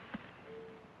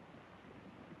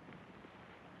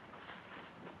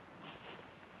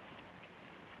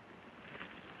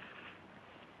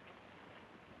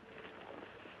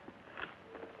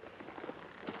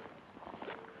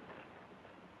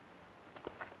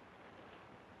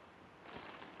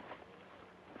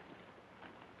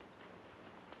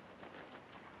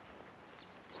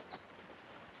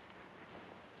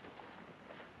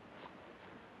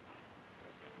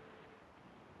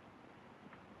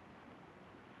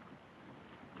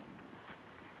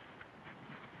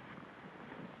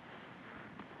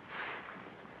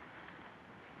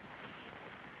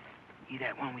 He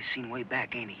that one we seen way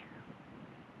back, ain't he?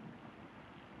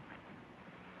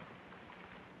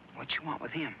 What you want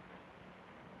with him?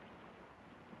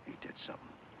 He did something.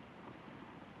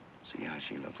 See how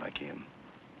she looked like him?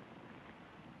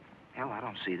 Hell, I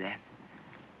don't see that.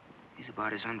 He's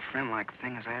about as unfriendlike a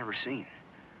thing as I ever seen.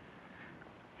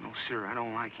 No, sir, I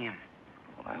don't like him.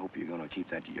 Well, I hope you're gonna keep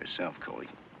that to yourself, Coley.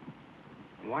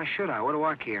 Why should I? What do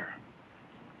I care?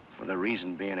 For the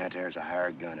reason being that there's a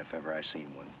hired gun if ever I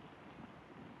seen one.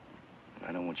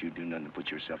 I don't want you to do nothing to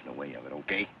put yourself in the way of it,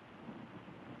 okay?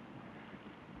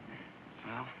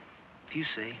 Well, if you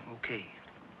say, okay.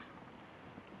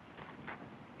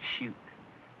 Shoot.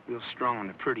 Real strong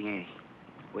and pretty, ain't he?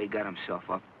 The way he got himself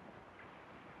up.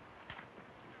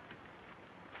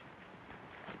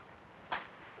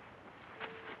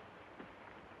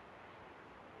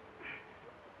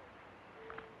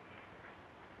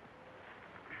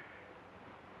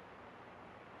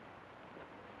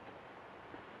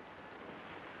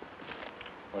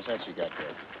 What's that you got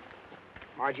there?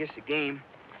 Oh, just a game.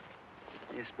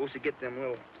 You're supposed to get them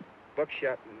little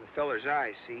buckshot in the feller's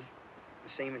eyes, see? The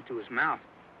same into his mouth.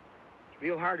 It's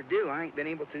real hard to do. I ain't been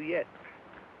able to yet.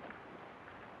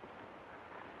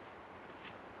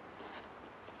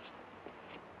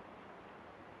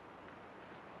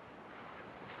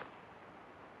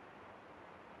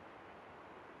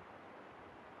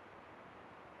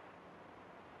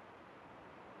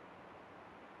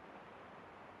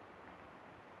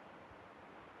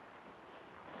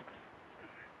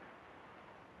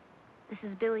 This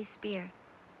is Billy Spear.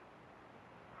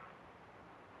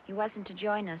 He wasn't to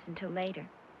join us until later,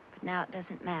 but now it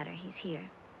doesn't matter. He's here.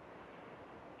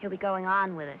 He'll be going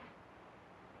on with us.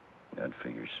 That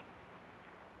figures.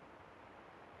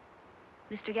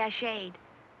 Mr. Gashade,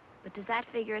 but does that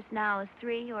figure us now as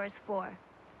 3 or as 4?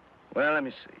 Well, let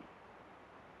me see.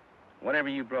 Whatever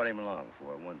you brought him along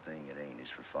for, one thing it ain't is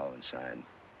for following sign.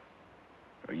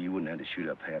 Or you wouldn't have to shoot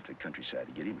up half the countryside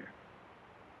to get him here.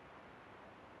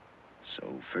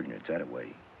 So, figuring it that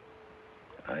way,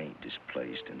 I ain't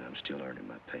displaced and I'm still earning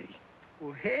my pay.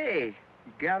 Well, hey,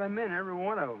 you got him in, every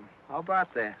one of them. How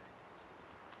about that?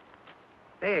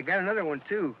 Hey, I got another one,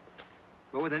 too.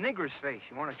 But with a nigger's face.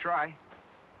 You want to try?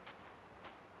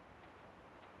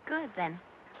 Good, then.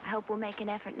 I hope we'll make an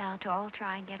effort now to all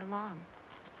try and get along.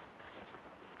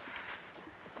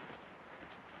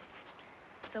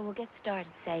 So we'll get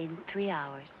started, say, in 3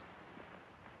 hours.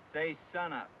 Say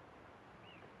sunup.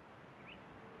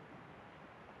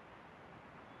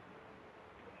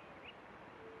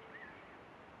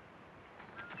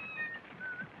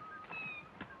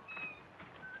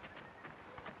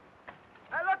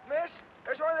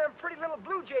 There's one of them pretty little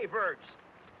blue jay birds.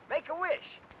 Make a wish.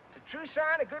 It's a true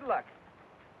sign of good luck.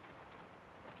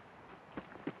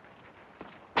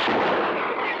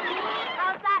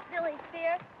 How's that, Billy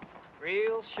Spear?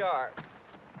 Real sharp.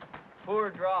 Poor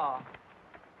draw.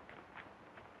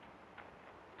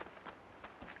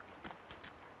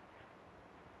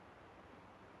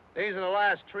 These are the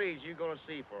last trees you're going to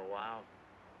see for a while.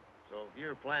 So if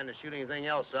you're planning to shoot anything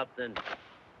else up, then...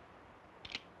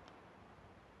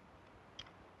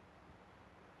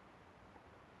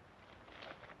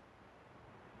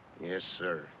 Yes,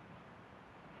 sir.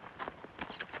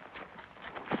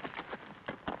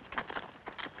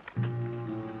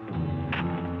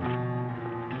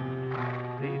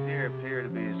 These deer appear to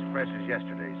be as fresh as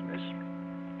yesterday's, miss.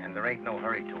 And there ain't no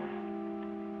hurry to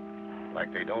them.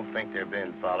 Like they don't think they're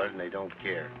being followed and they don't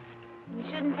care. It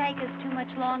shouldn't take us too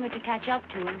much longer to catch up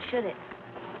to him, should it?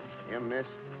 Yeah, miss.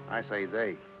 I say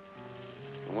they.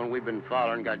 The one we've been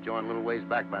following got joined a little ways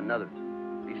back by another.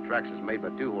 These tracks is made by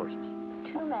 2 horses.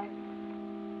 2 men.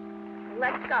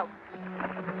 Let's go.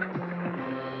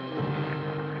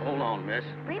 Hold on, miss.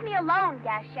 Leave me alone,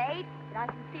 Gashade, and I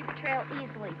can see the trail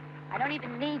easily. I don't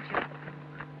even need you.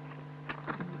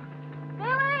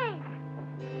 Billy!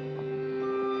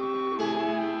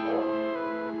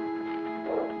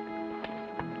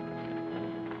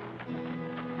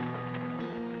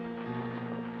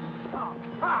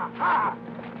 Ha, ha!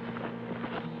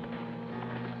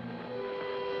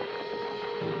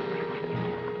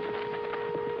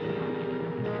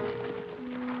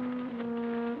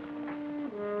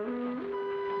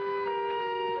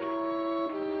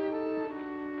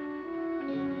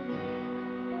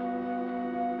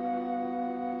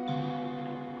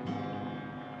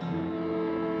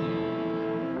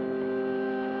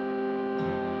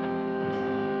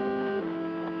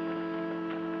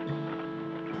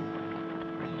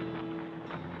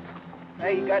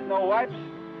 Hey, you got no wipes?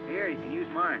 Here, you can use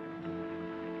mine.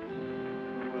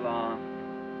 Move along.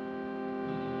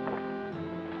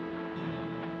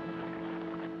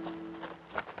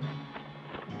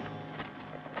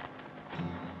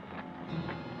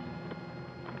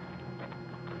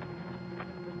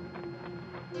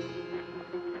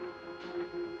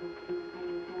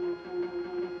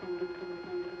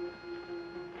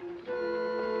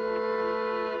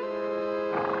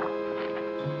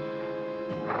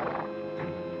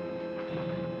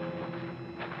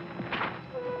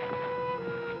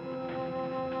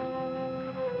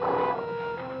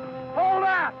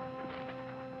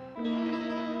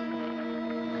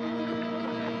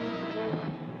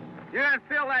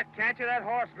 Can't you, that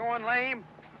horse going lame?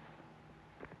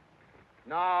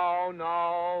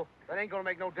 No. That ain't gonna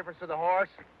make no difference to the horse.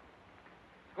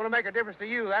 It's gonna make a difference to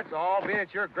you, that's all, being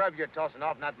it's your grub you're tossing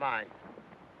off, not mine.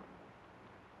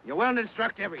 You will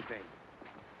instruct everything,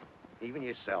 even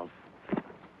yourself.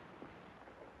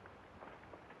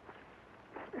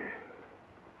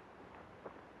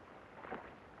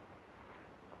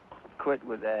 Quit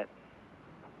with that.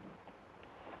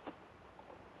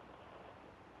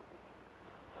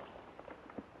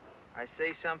 I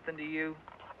say something to you?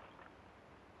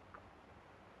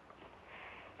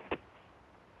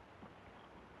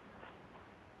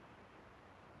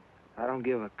 I don't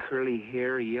give a curly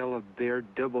hair, yellow beard,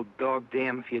 double dog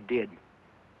damn if you did.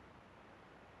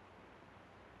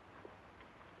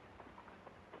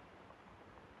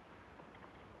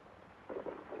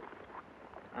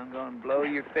 I'm gonna blow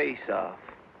your face off.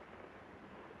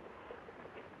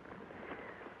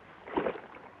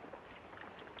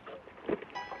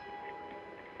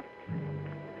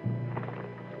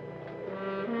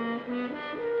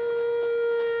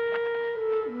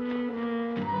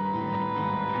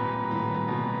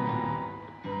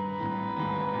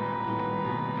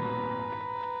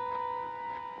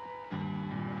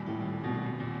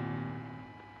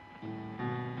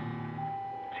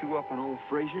 Up on old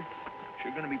Frazier.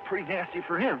 Sure gonna be pretty nasty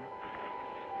for him.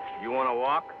 You want to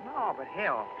walk? No, but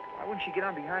hell, why wouldn't she get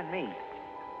on behind me?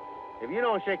 If you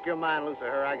don't shake your mind loose of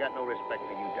her, I got no respect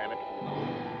for you, damn it.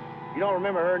 You don't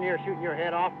remember her near shooting your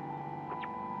head off?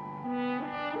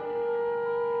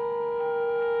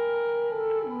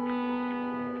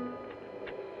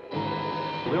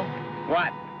 Will?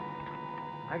 What?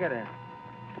 I got a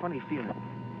funny feeling.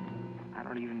 I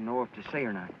don't even know if to say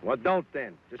or not. Well, don't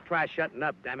then. Just try shutting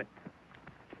up, damn it.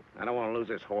 I don't want to lose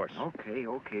this horse. Okay,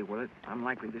 Willett. I'm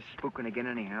likely to spooking again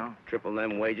anyhow. Triple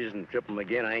them wages and triple them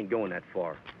again, I ain't going that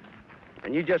far.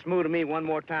 And you just move to me one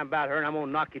more time about her, and I'm going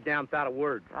to knock you down without a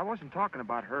word. I wasn't talking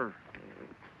about her.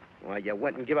 Well, you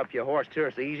went and give up your horse to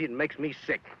her so easy it makes me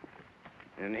sick.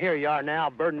 And here you are now,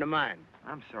 a burden of mine.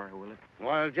 I'm sorry, Willett.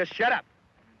 Well, just shut up.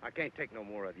 I can't take no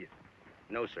more of you.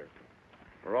 No, sir.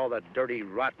 For all the dirty,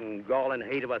 rotten, galling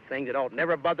hate of a thing that ought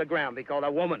never above the ground be called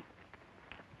a woman.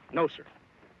 No, sir.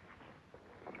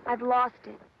 I've lost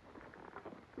it.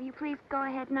 Will you please go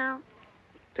ahead now?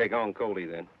 Take on Coley,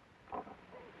 then.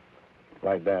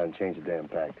 Lie down and change the damn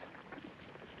packs.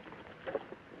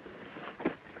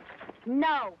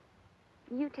 No.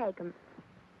 You take him.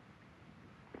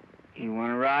 You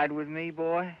want to ride with me,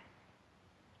 boy?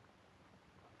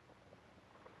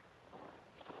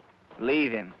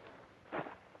 Leave him.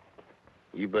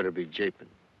 You better be japing.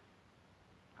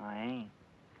 I ain't.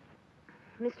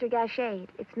 Mr. Gashade,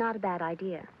 it's not a bad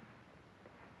idea.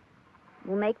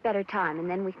 We'll make better time, and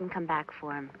then we can come back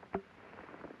for him.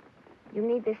 You'll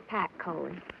need this pack,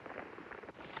 Coley.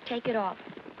 Take it off.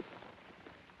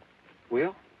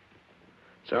 Will?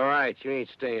 It's all right. You ain't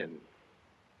staying.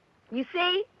 You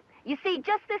see? You see,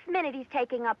 just this minute he's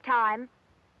taking up time.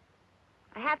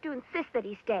 I have to insist that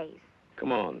he stays.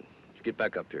 Come on. Let's get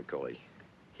back up here, Coley.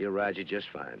 He'll ride you just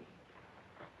fine.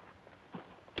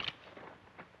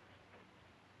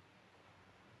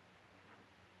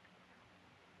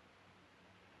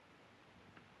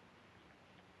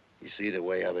 You see the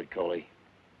way of it, Coley?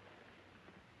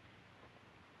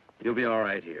 You'll be all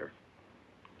right here.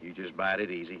 You just bide it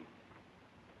easy.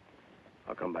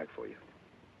 I'll come back for you.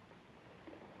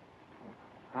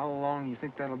 How long do you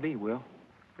think that'll be, Will?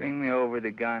 Bring me over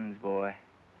the guns, boy.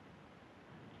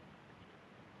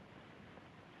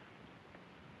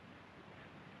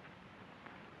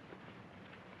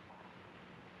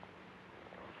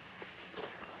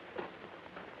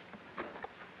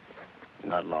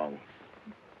 Not long.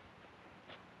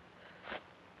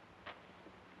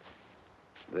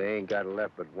 They ain't got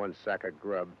left but one sack of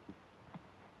grub.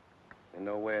 And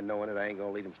no way of knowing it, I ain't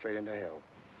gonna lead them straight into hell.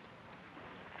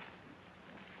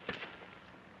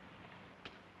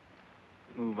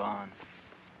 Move on.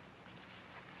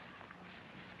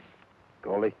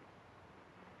 Coley?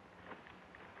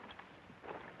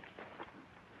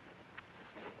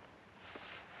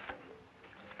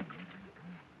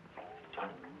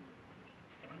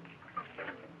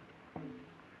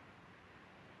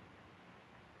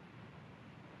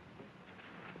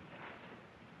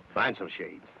 Find some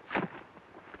shades.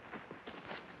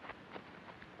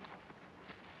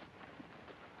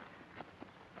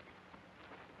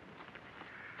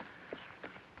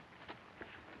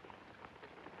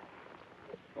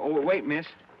 Oh, wait, miss.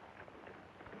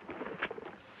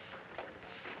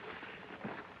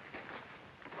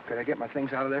 Could I get my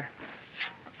things out of there?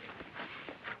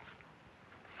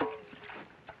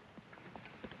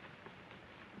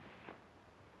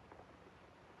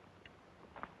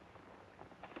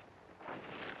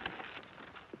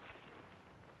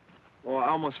 Oh, I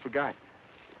almost forgot.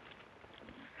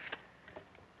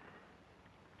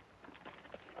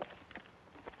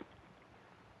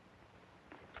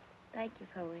 Thank you,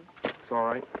 Coley. It's all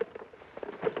right.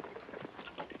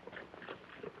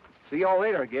 See y'all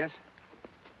later, I guess.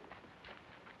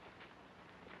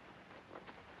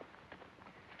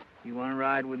 You want to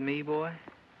ride with me, boy?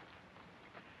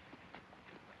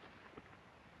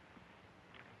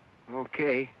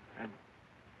 Okay. I'd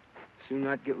soon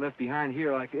not get left behind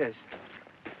here like this.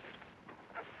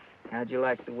 How'd you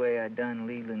like the way I done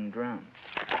Leland drum?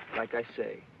 Like I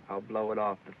say, I'll blow it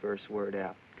off the first word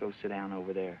out. Go sit down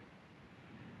over there.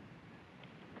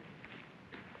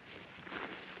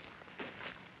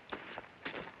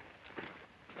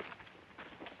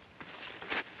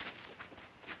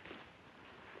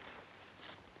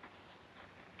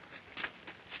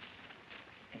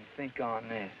 And think on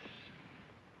this.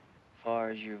 Far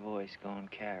as your voice gonna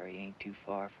carry, ain't too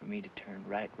far for me to turn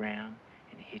right round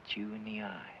and hit you in the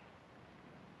eye.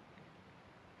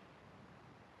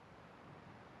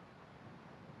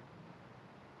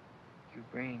 Your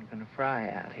brain gonna fry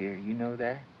out here, you know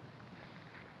that?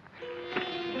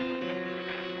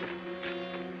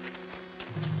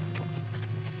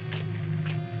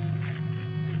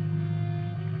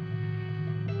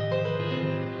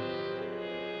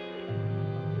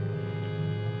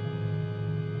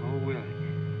 Oh, Willett.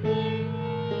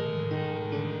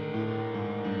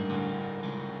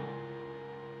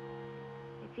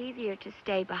 It's easier to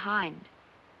stay behind.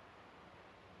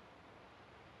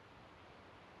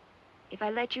 If I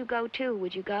let you go, too,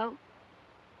 would you go?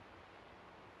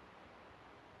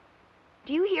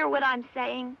 Do you hear what I'm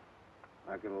saying?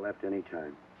 I could have left any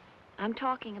time. I'm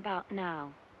talking about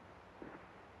now.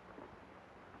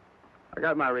 I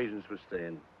got my reasons for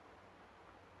staying.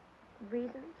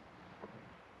 Reasons?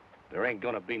 There ain't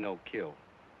gonna be no kill.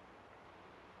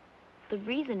 The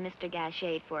reason, Mr.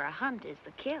 Gashade, for a hunt is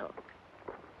the kill.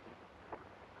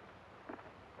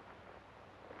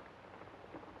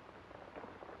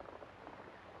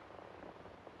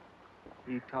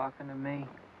 You talking to me?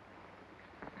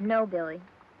 No, Billy.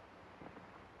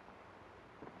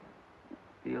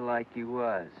 Feel like you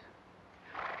was.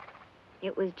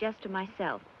 It was just to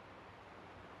myself.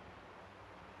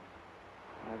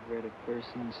 I've read a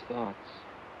person's thoughts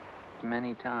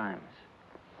many times.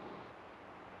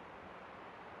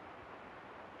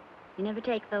 You never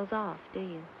take those off, do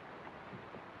you?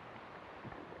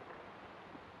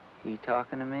 You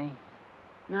talking to me?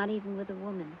 Not even with a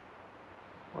woman.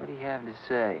 What do you have to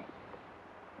say?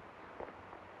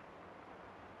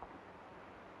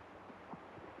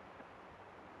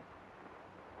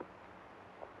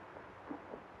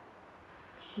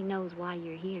 He knows why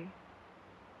you're here.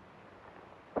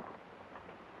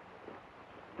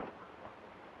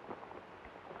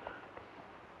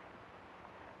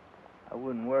 I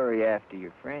wouldn't worry after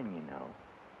your friend, you know.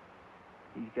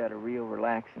 He's got a real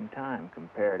relaxing time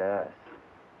compared to us.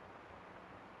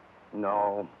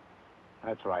 No,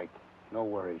 that's right. No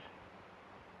worries.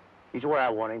 He's where I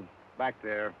want him. Back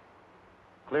there.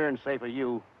 Clear and safe of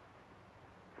you.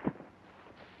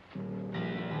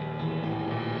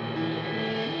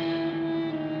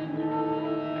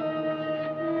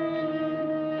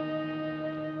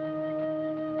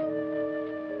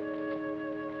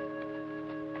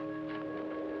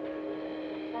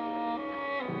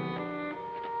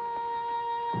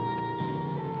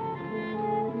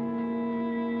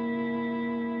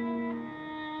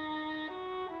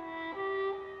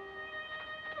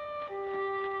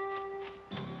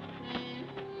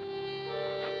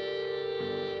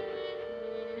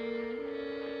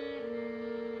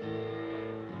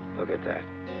 Look at that.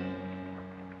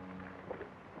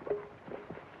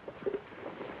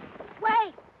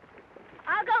 Wait!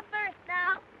 I'll go first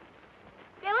now.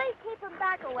 Billy, keep him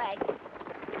back away.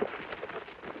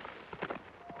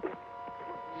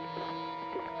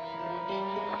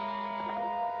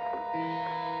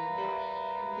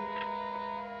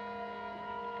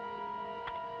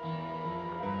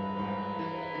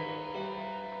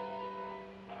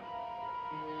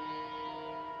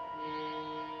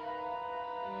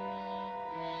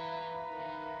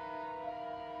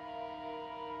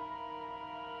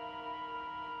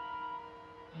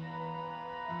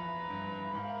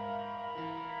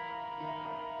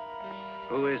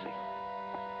 Who is he?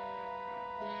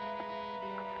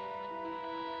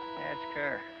 Ask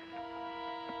her.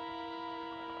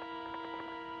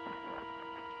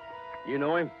 You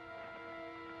know him?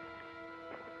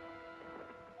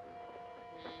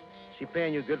 She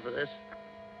paying you good for this?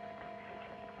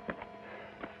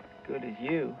 Good as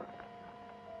you.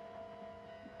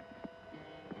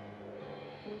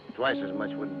 Twice as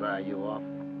much wouldn't buy you off.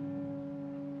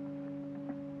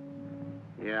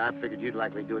 Yeah, I figured you'd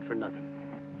likely do it for nothing.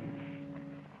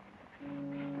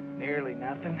 Nearly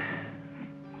nothing.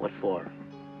 What for?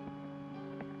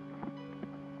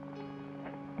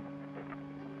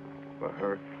 For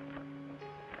her.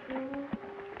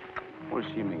 What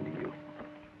does she mean to you?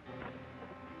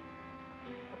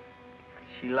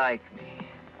 She liked me.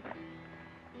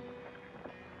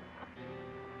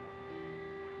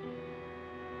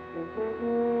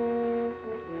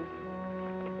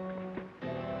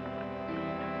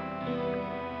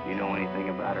 You know anything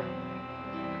about her?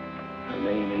 Her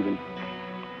name, even?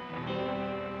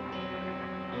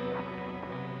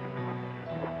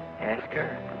 Ask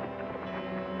her.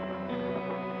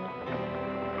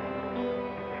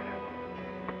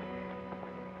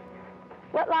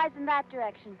 What lies in that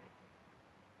direction?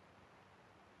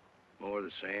 More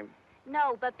the same.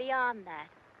 No, but beyond that.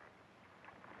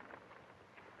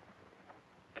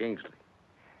 Kingsley.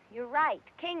 You're right.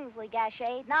 Kingsley,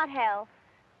 Gachet, not hell.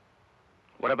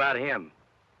 What about him?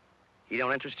 He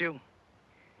don't interest you?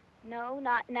 No,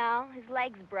 not now. His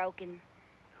leg's broken.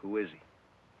 Who is he?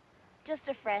 Just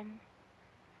a friend.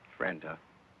 Friend, huh?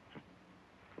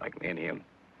 Like me and him.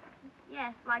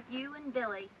 Yes, like you and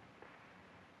Billy.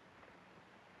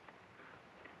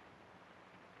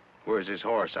 Where's his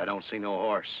horse? I don't see no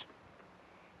horse.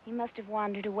 He must have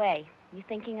wandered away. You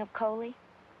thinking of Coley?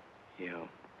 Yeah.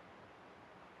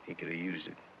 He could have used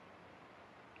it.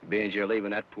 Being you're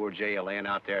leaving that poor jail laying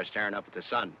out there staring up at the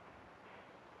sun.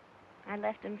 I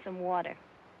left him some water.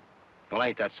 Well,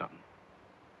 ain't that something?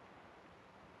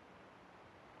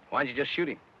 Why'd you just shoot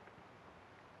him?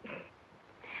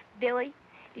 Billy,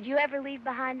 did you ever leave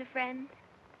behind a friend?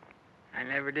 I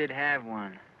never did have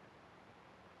one.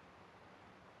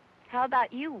 How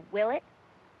about you, Willett?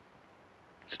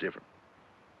 It's different.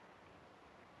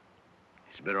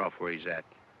 He's better off where he's at.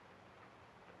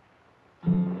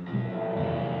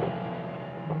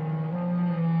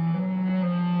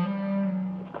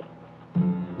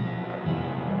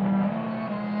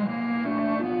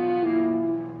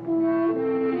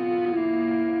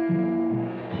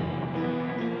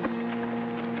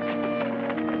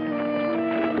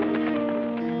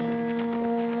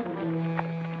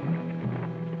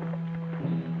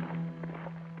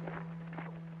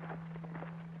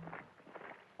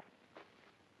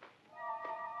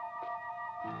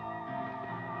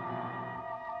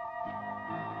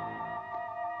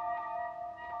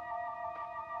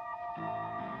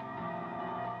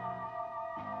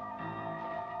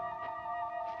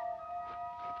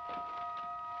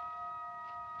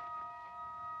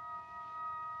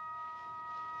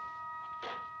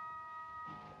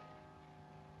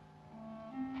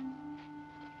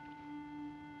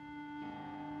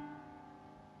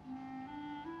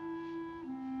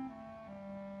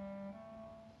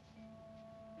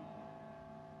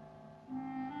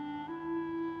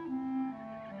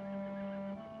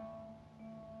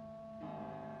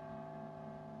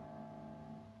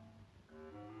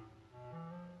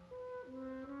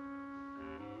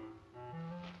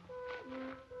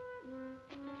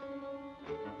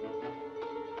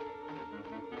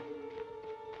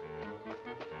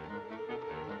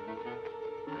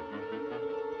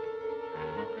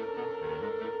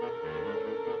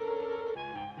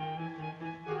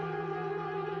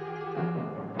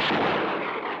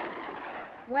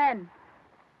 When?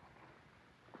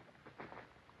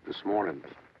 This morning.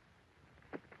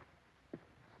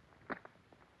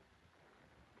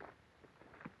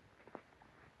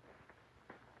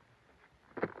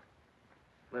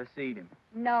 Let's eat him.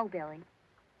 No, Billy.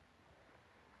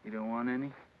 You don't want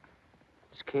any?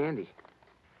 It's candy.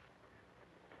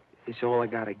 It's all I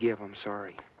gotta give. I'm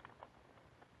sorry.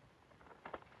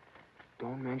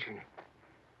 Don't mention it.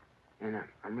 And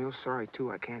I'm real sorry,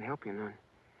 too. I can't help you none.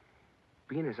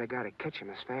 Being as I gotta catch him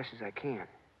as fast as I can.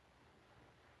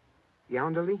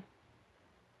 Younderly?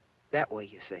 That way,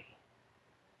 you say.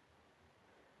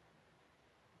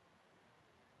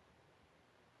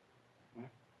 Hmm?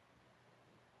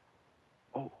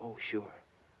 Oh, sure.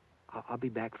 I'll be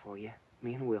back for you.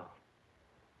 Me and Will.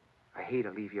 I hate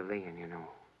to leave you laying, you know.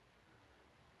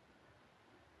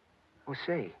 Oh,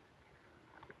 say.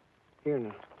 Here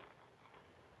now.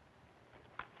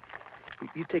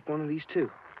 You take one of these, too.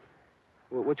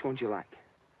 Well, which one'd you like?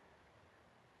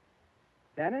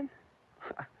 That one?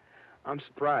 I'm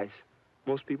surprised.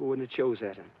 Most people wouldn't have chose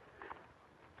that one.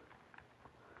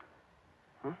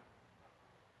 Huh?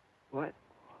 What?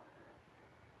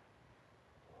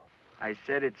 I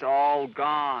said it's all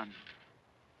gone.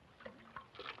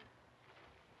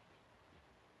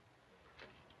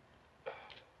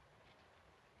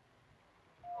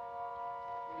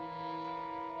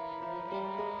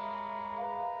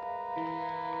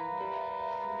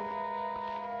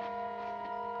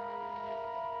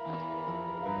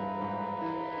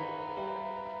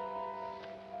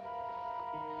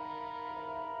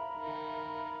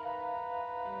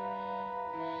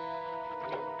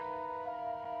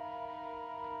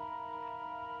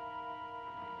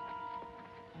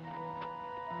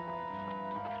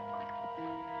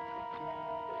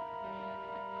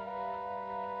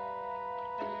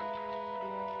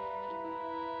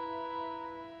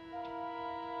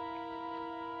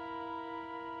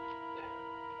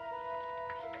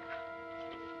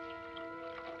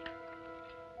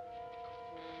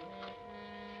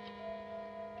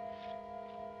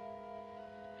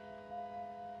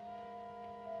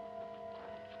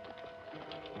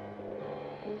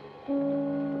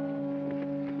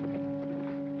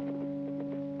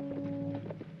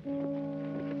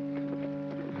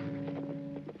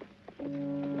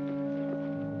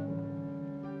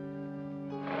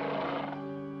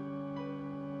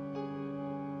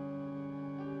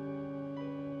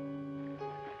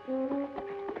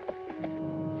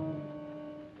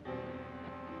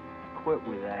 Quit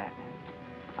with that.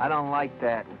 I don't like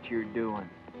that, what you're doing.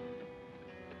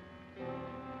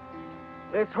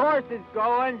 This horse is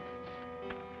going.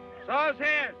 So's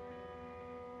his.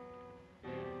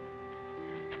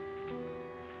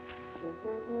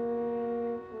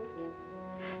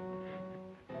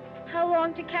 How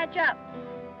long to catch up?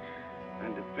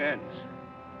 It depends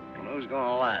on who's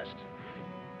gonna last.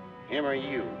 Him or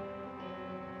you.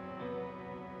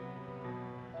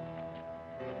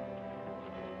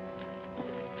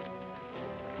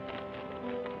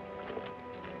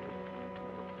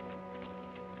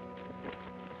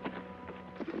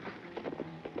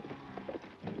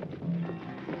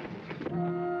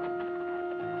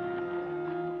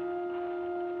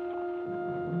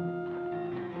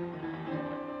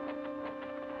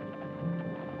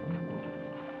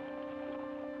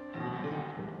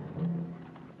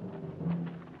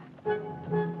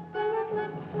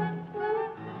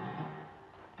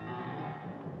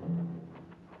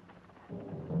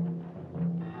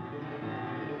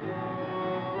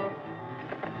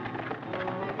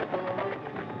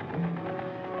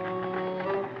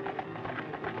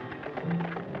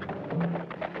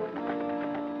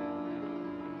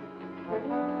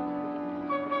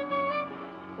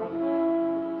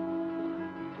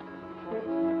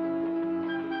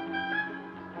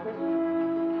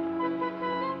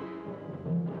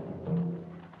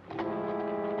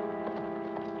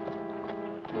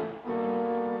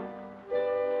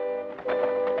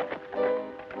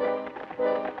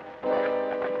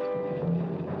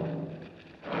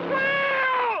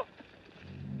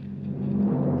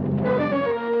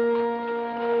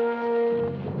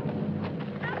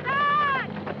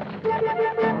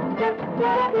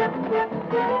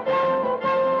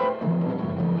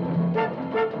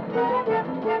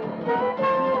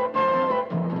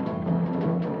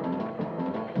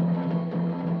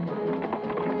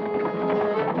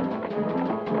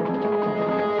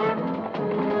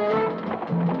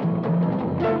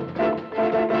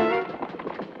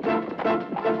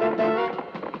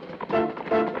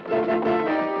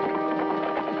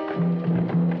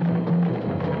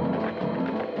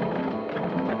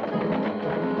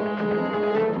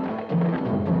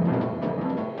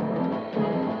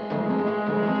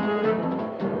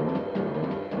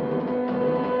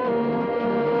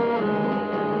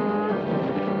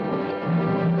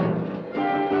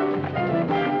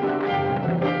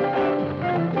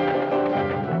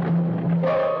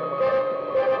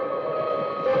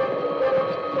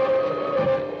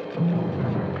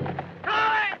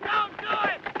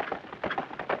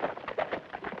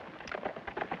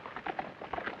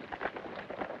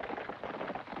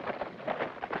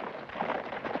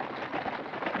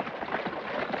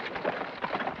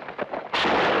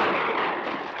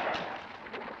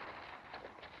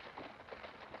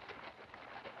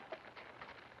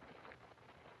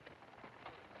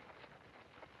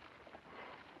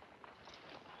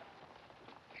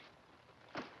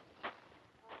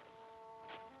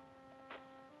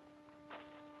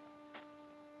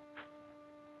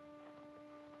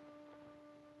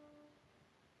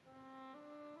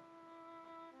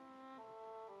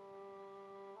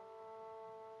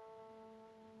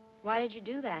 Why did you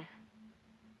do that?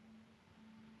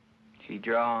 He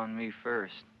draw on me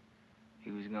first.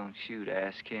 He was gonna shoot,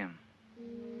 ask him.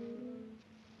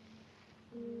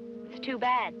 It's too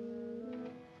bad.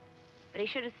 But he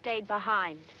should have stayed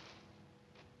behind.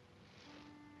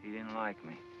 He didn't like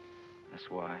me. That's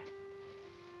why.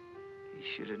 He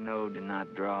should have known to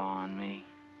not draw on me.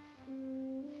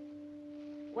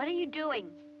 What are you doing?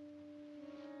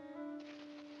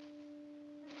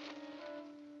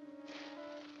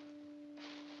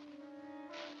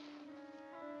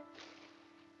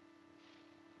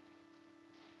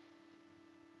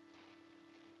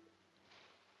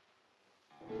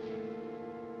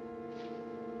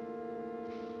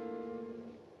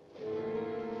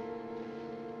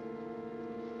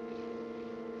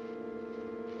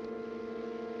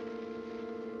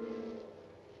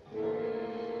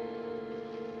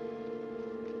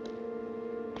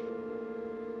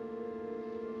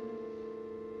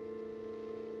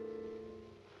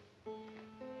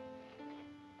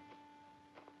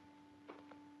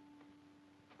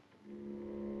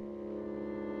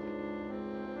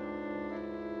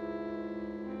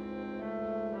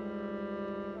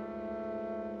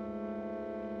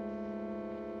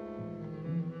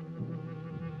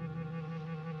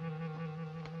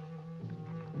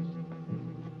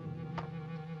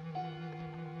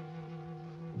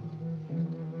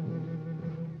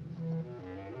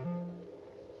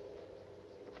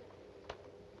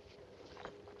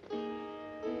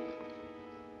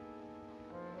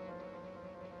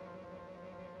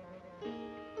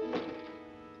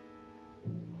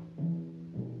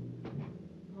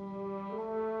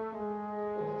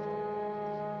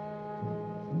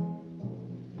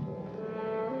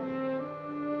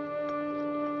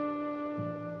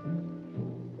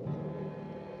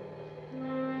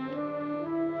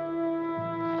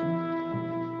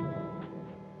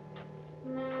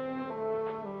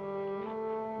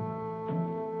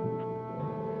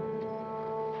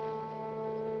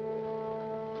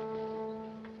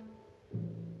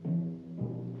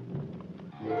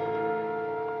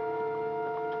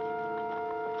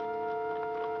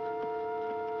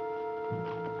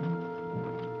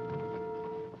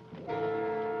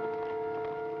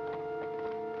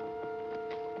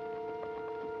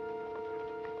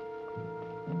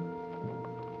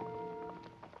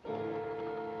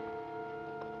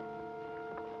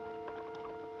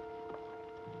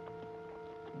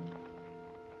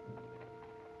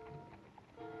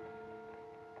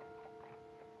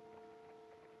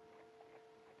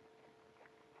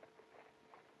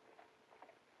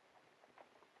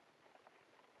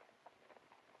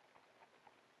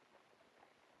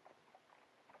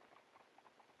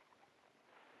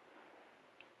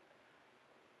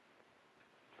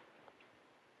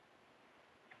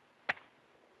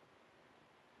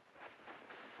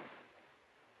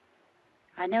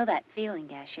 I know that feeling,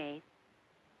 Gashade.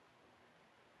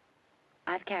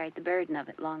 I've carried the burden of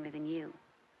it longer than you.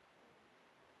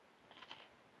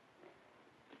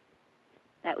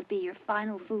 That would be your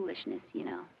final foolishness, you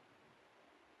know.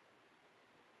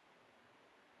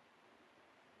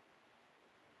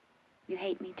 You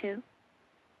hate me too?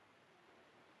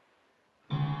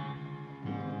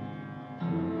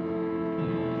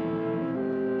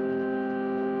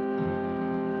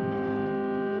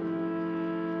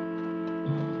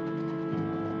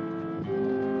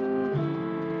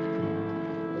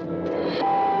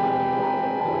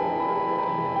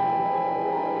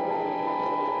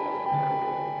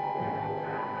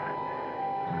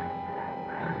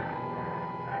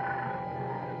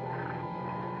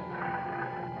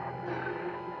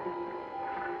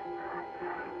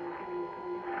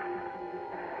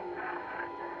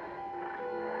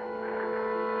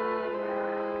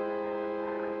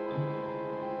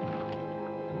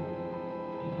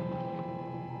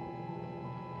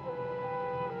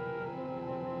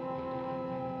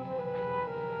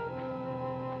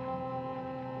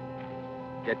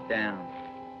 Get down.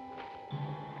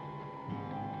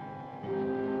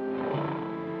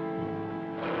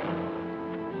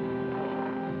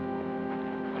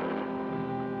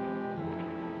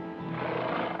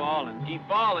 Keep falling, keep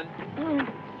falling.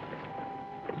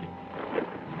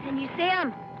 Can you see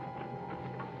him?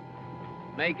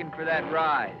 Making for that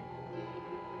ride.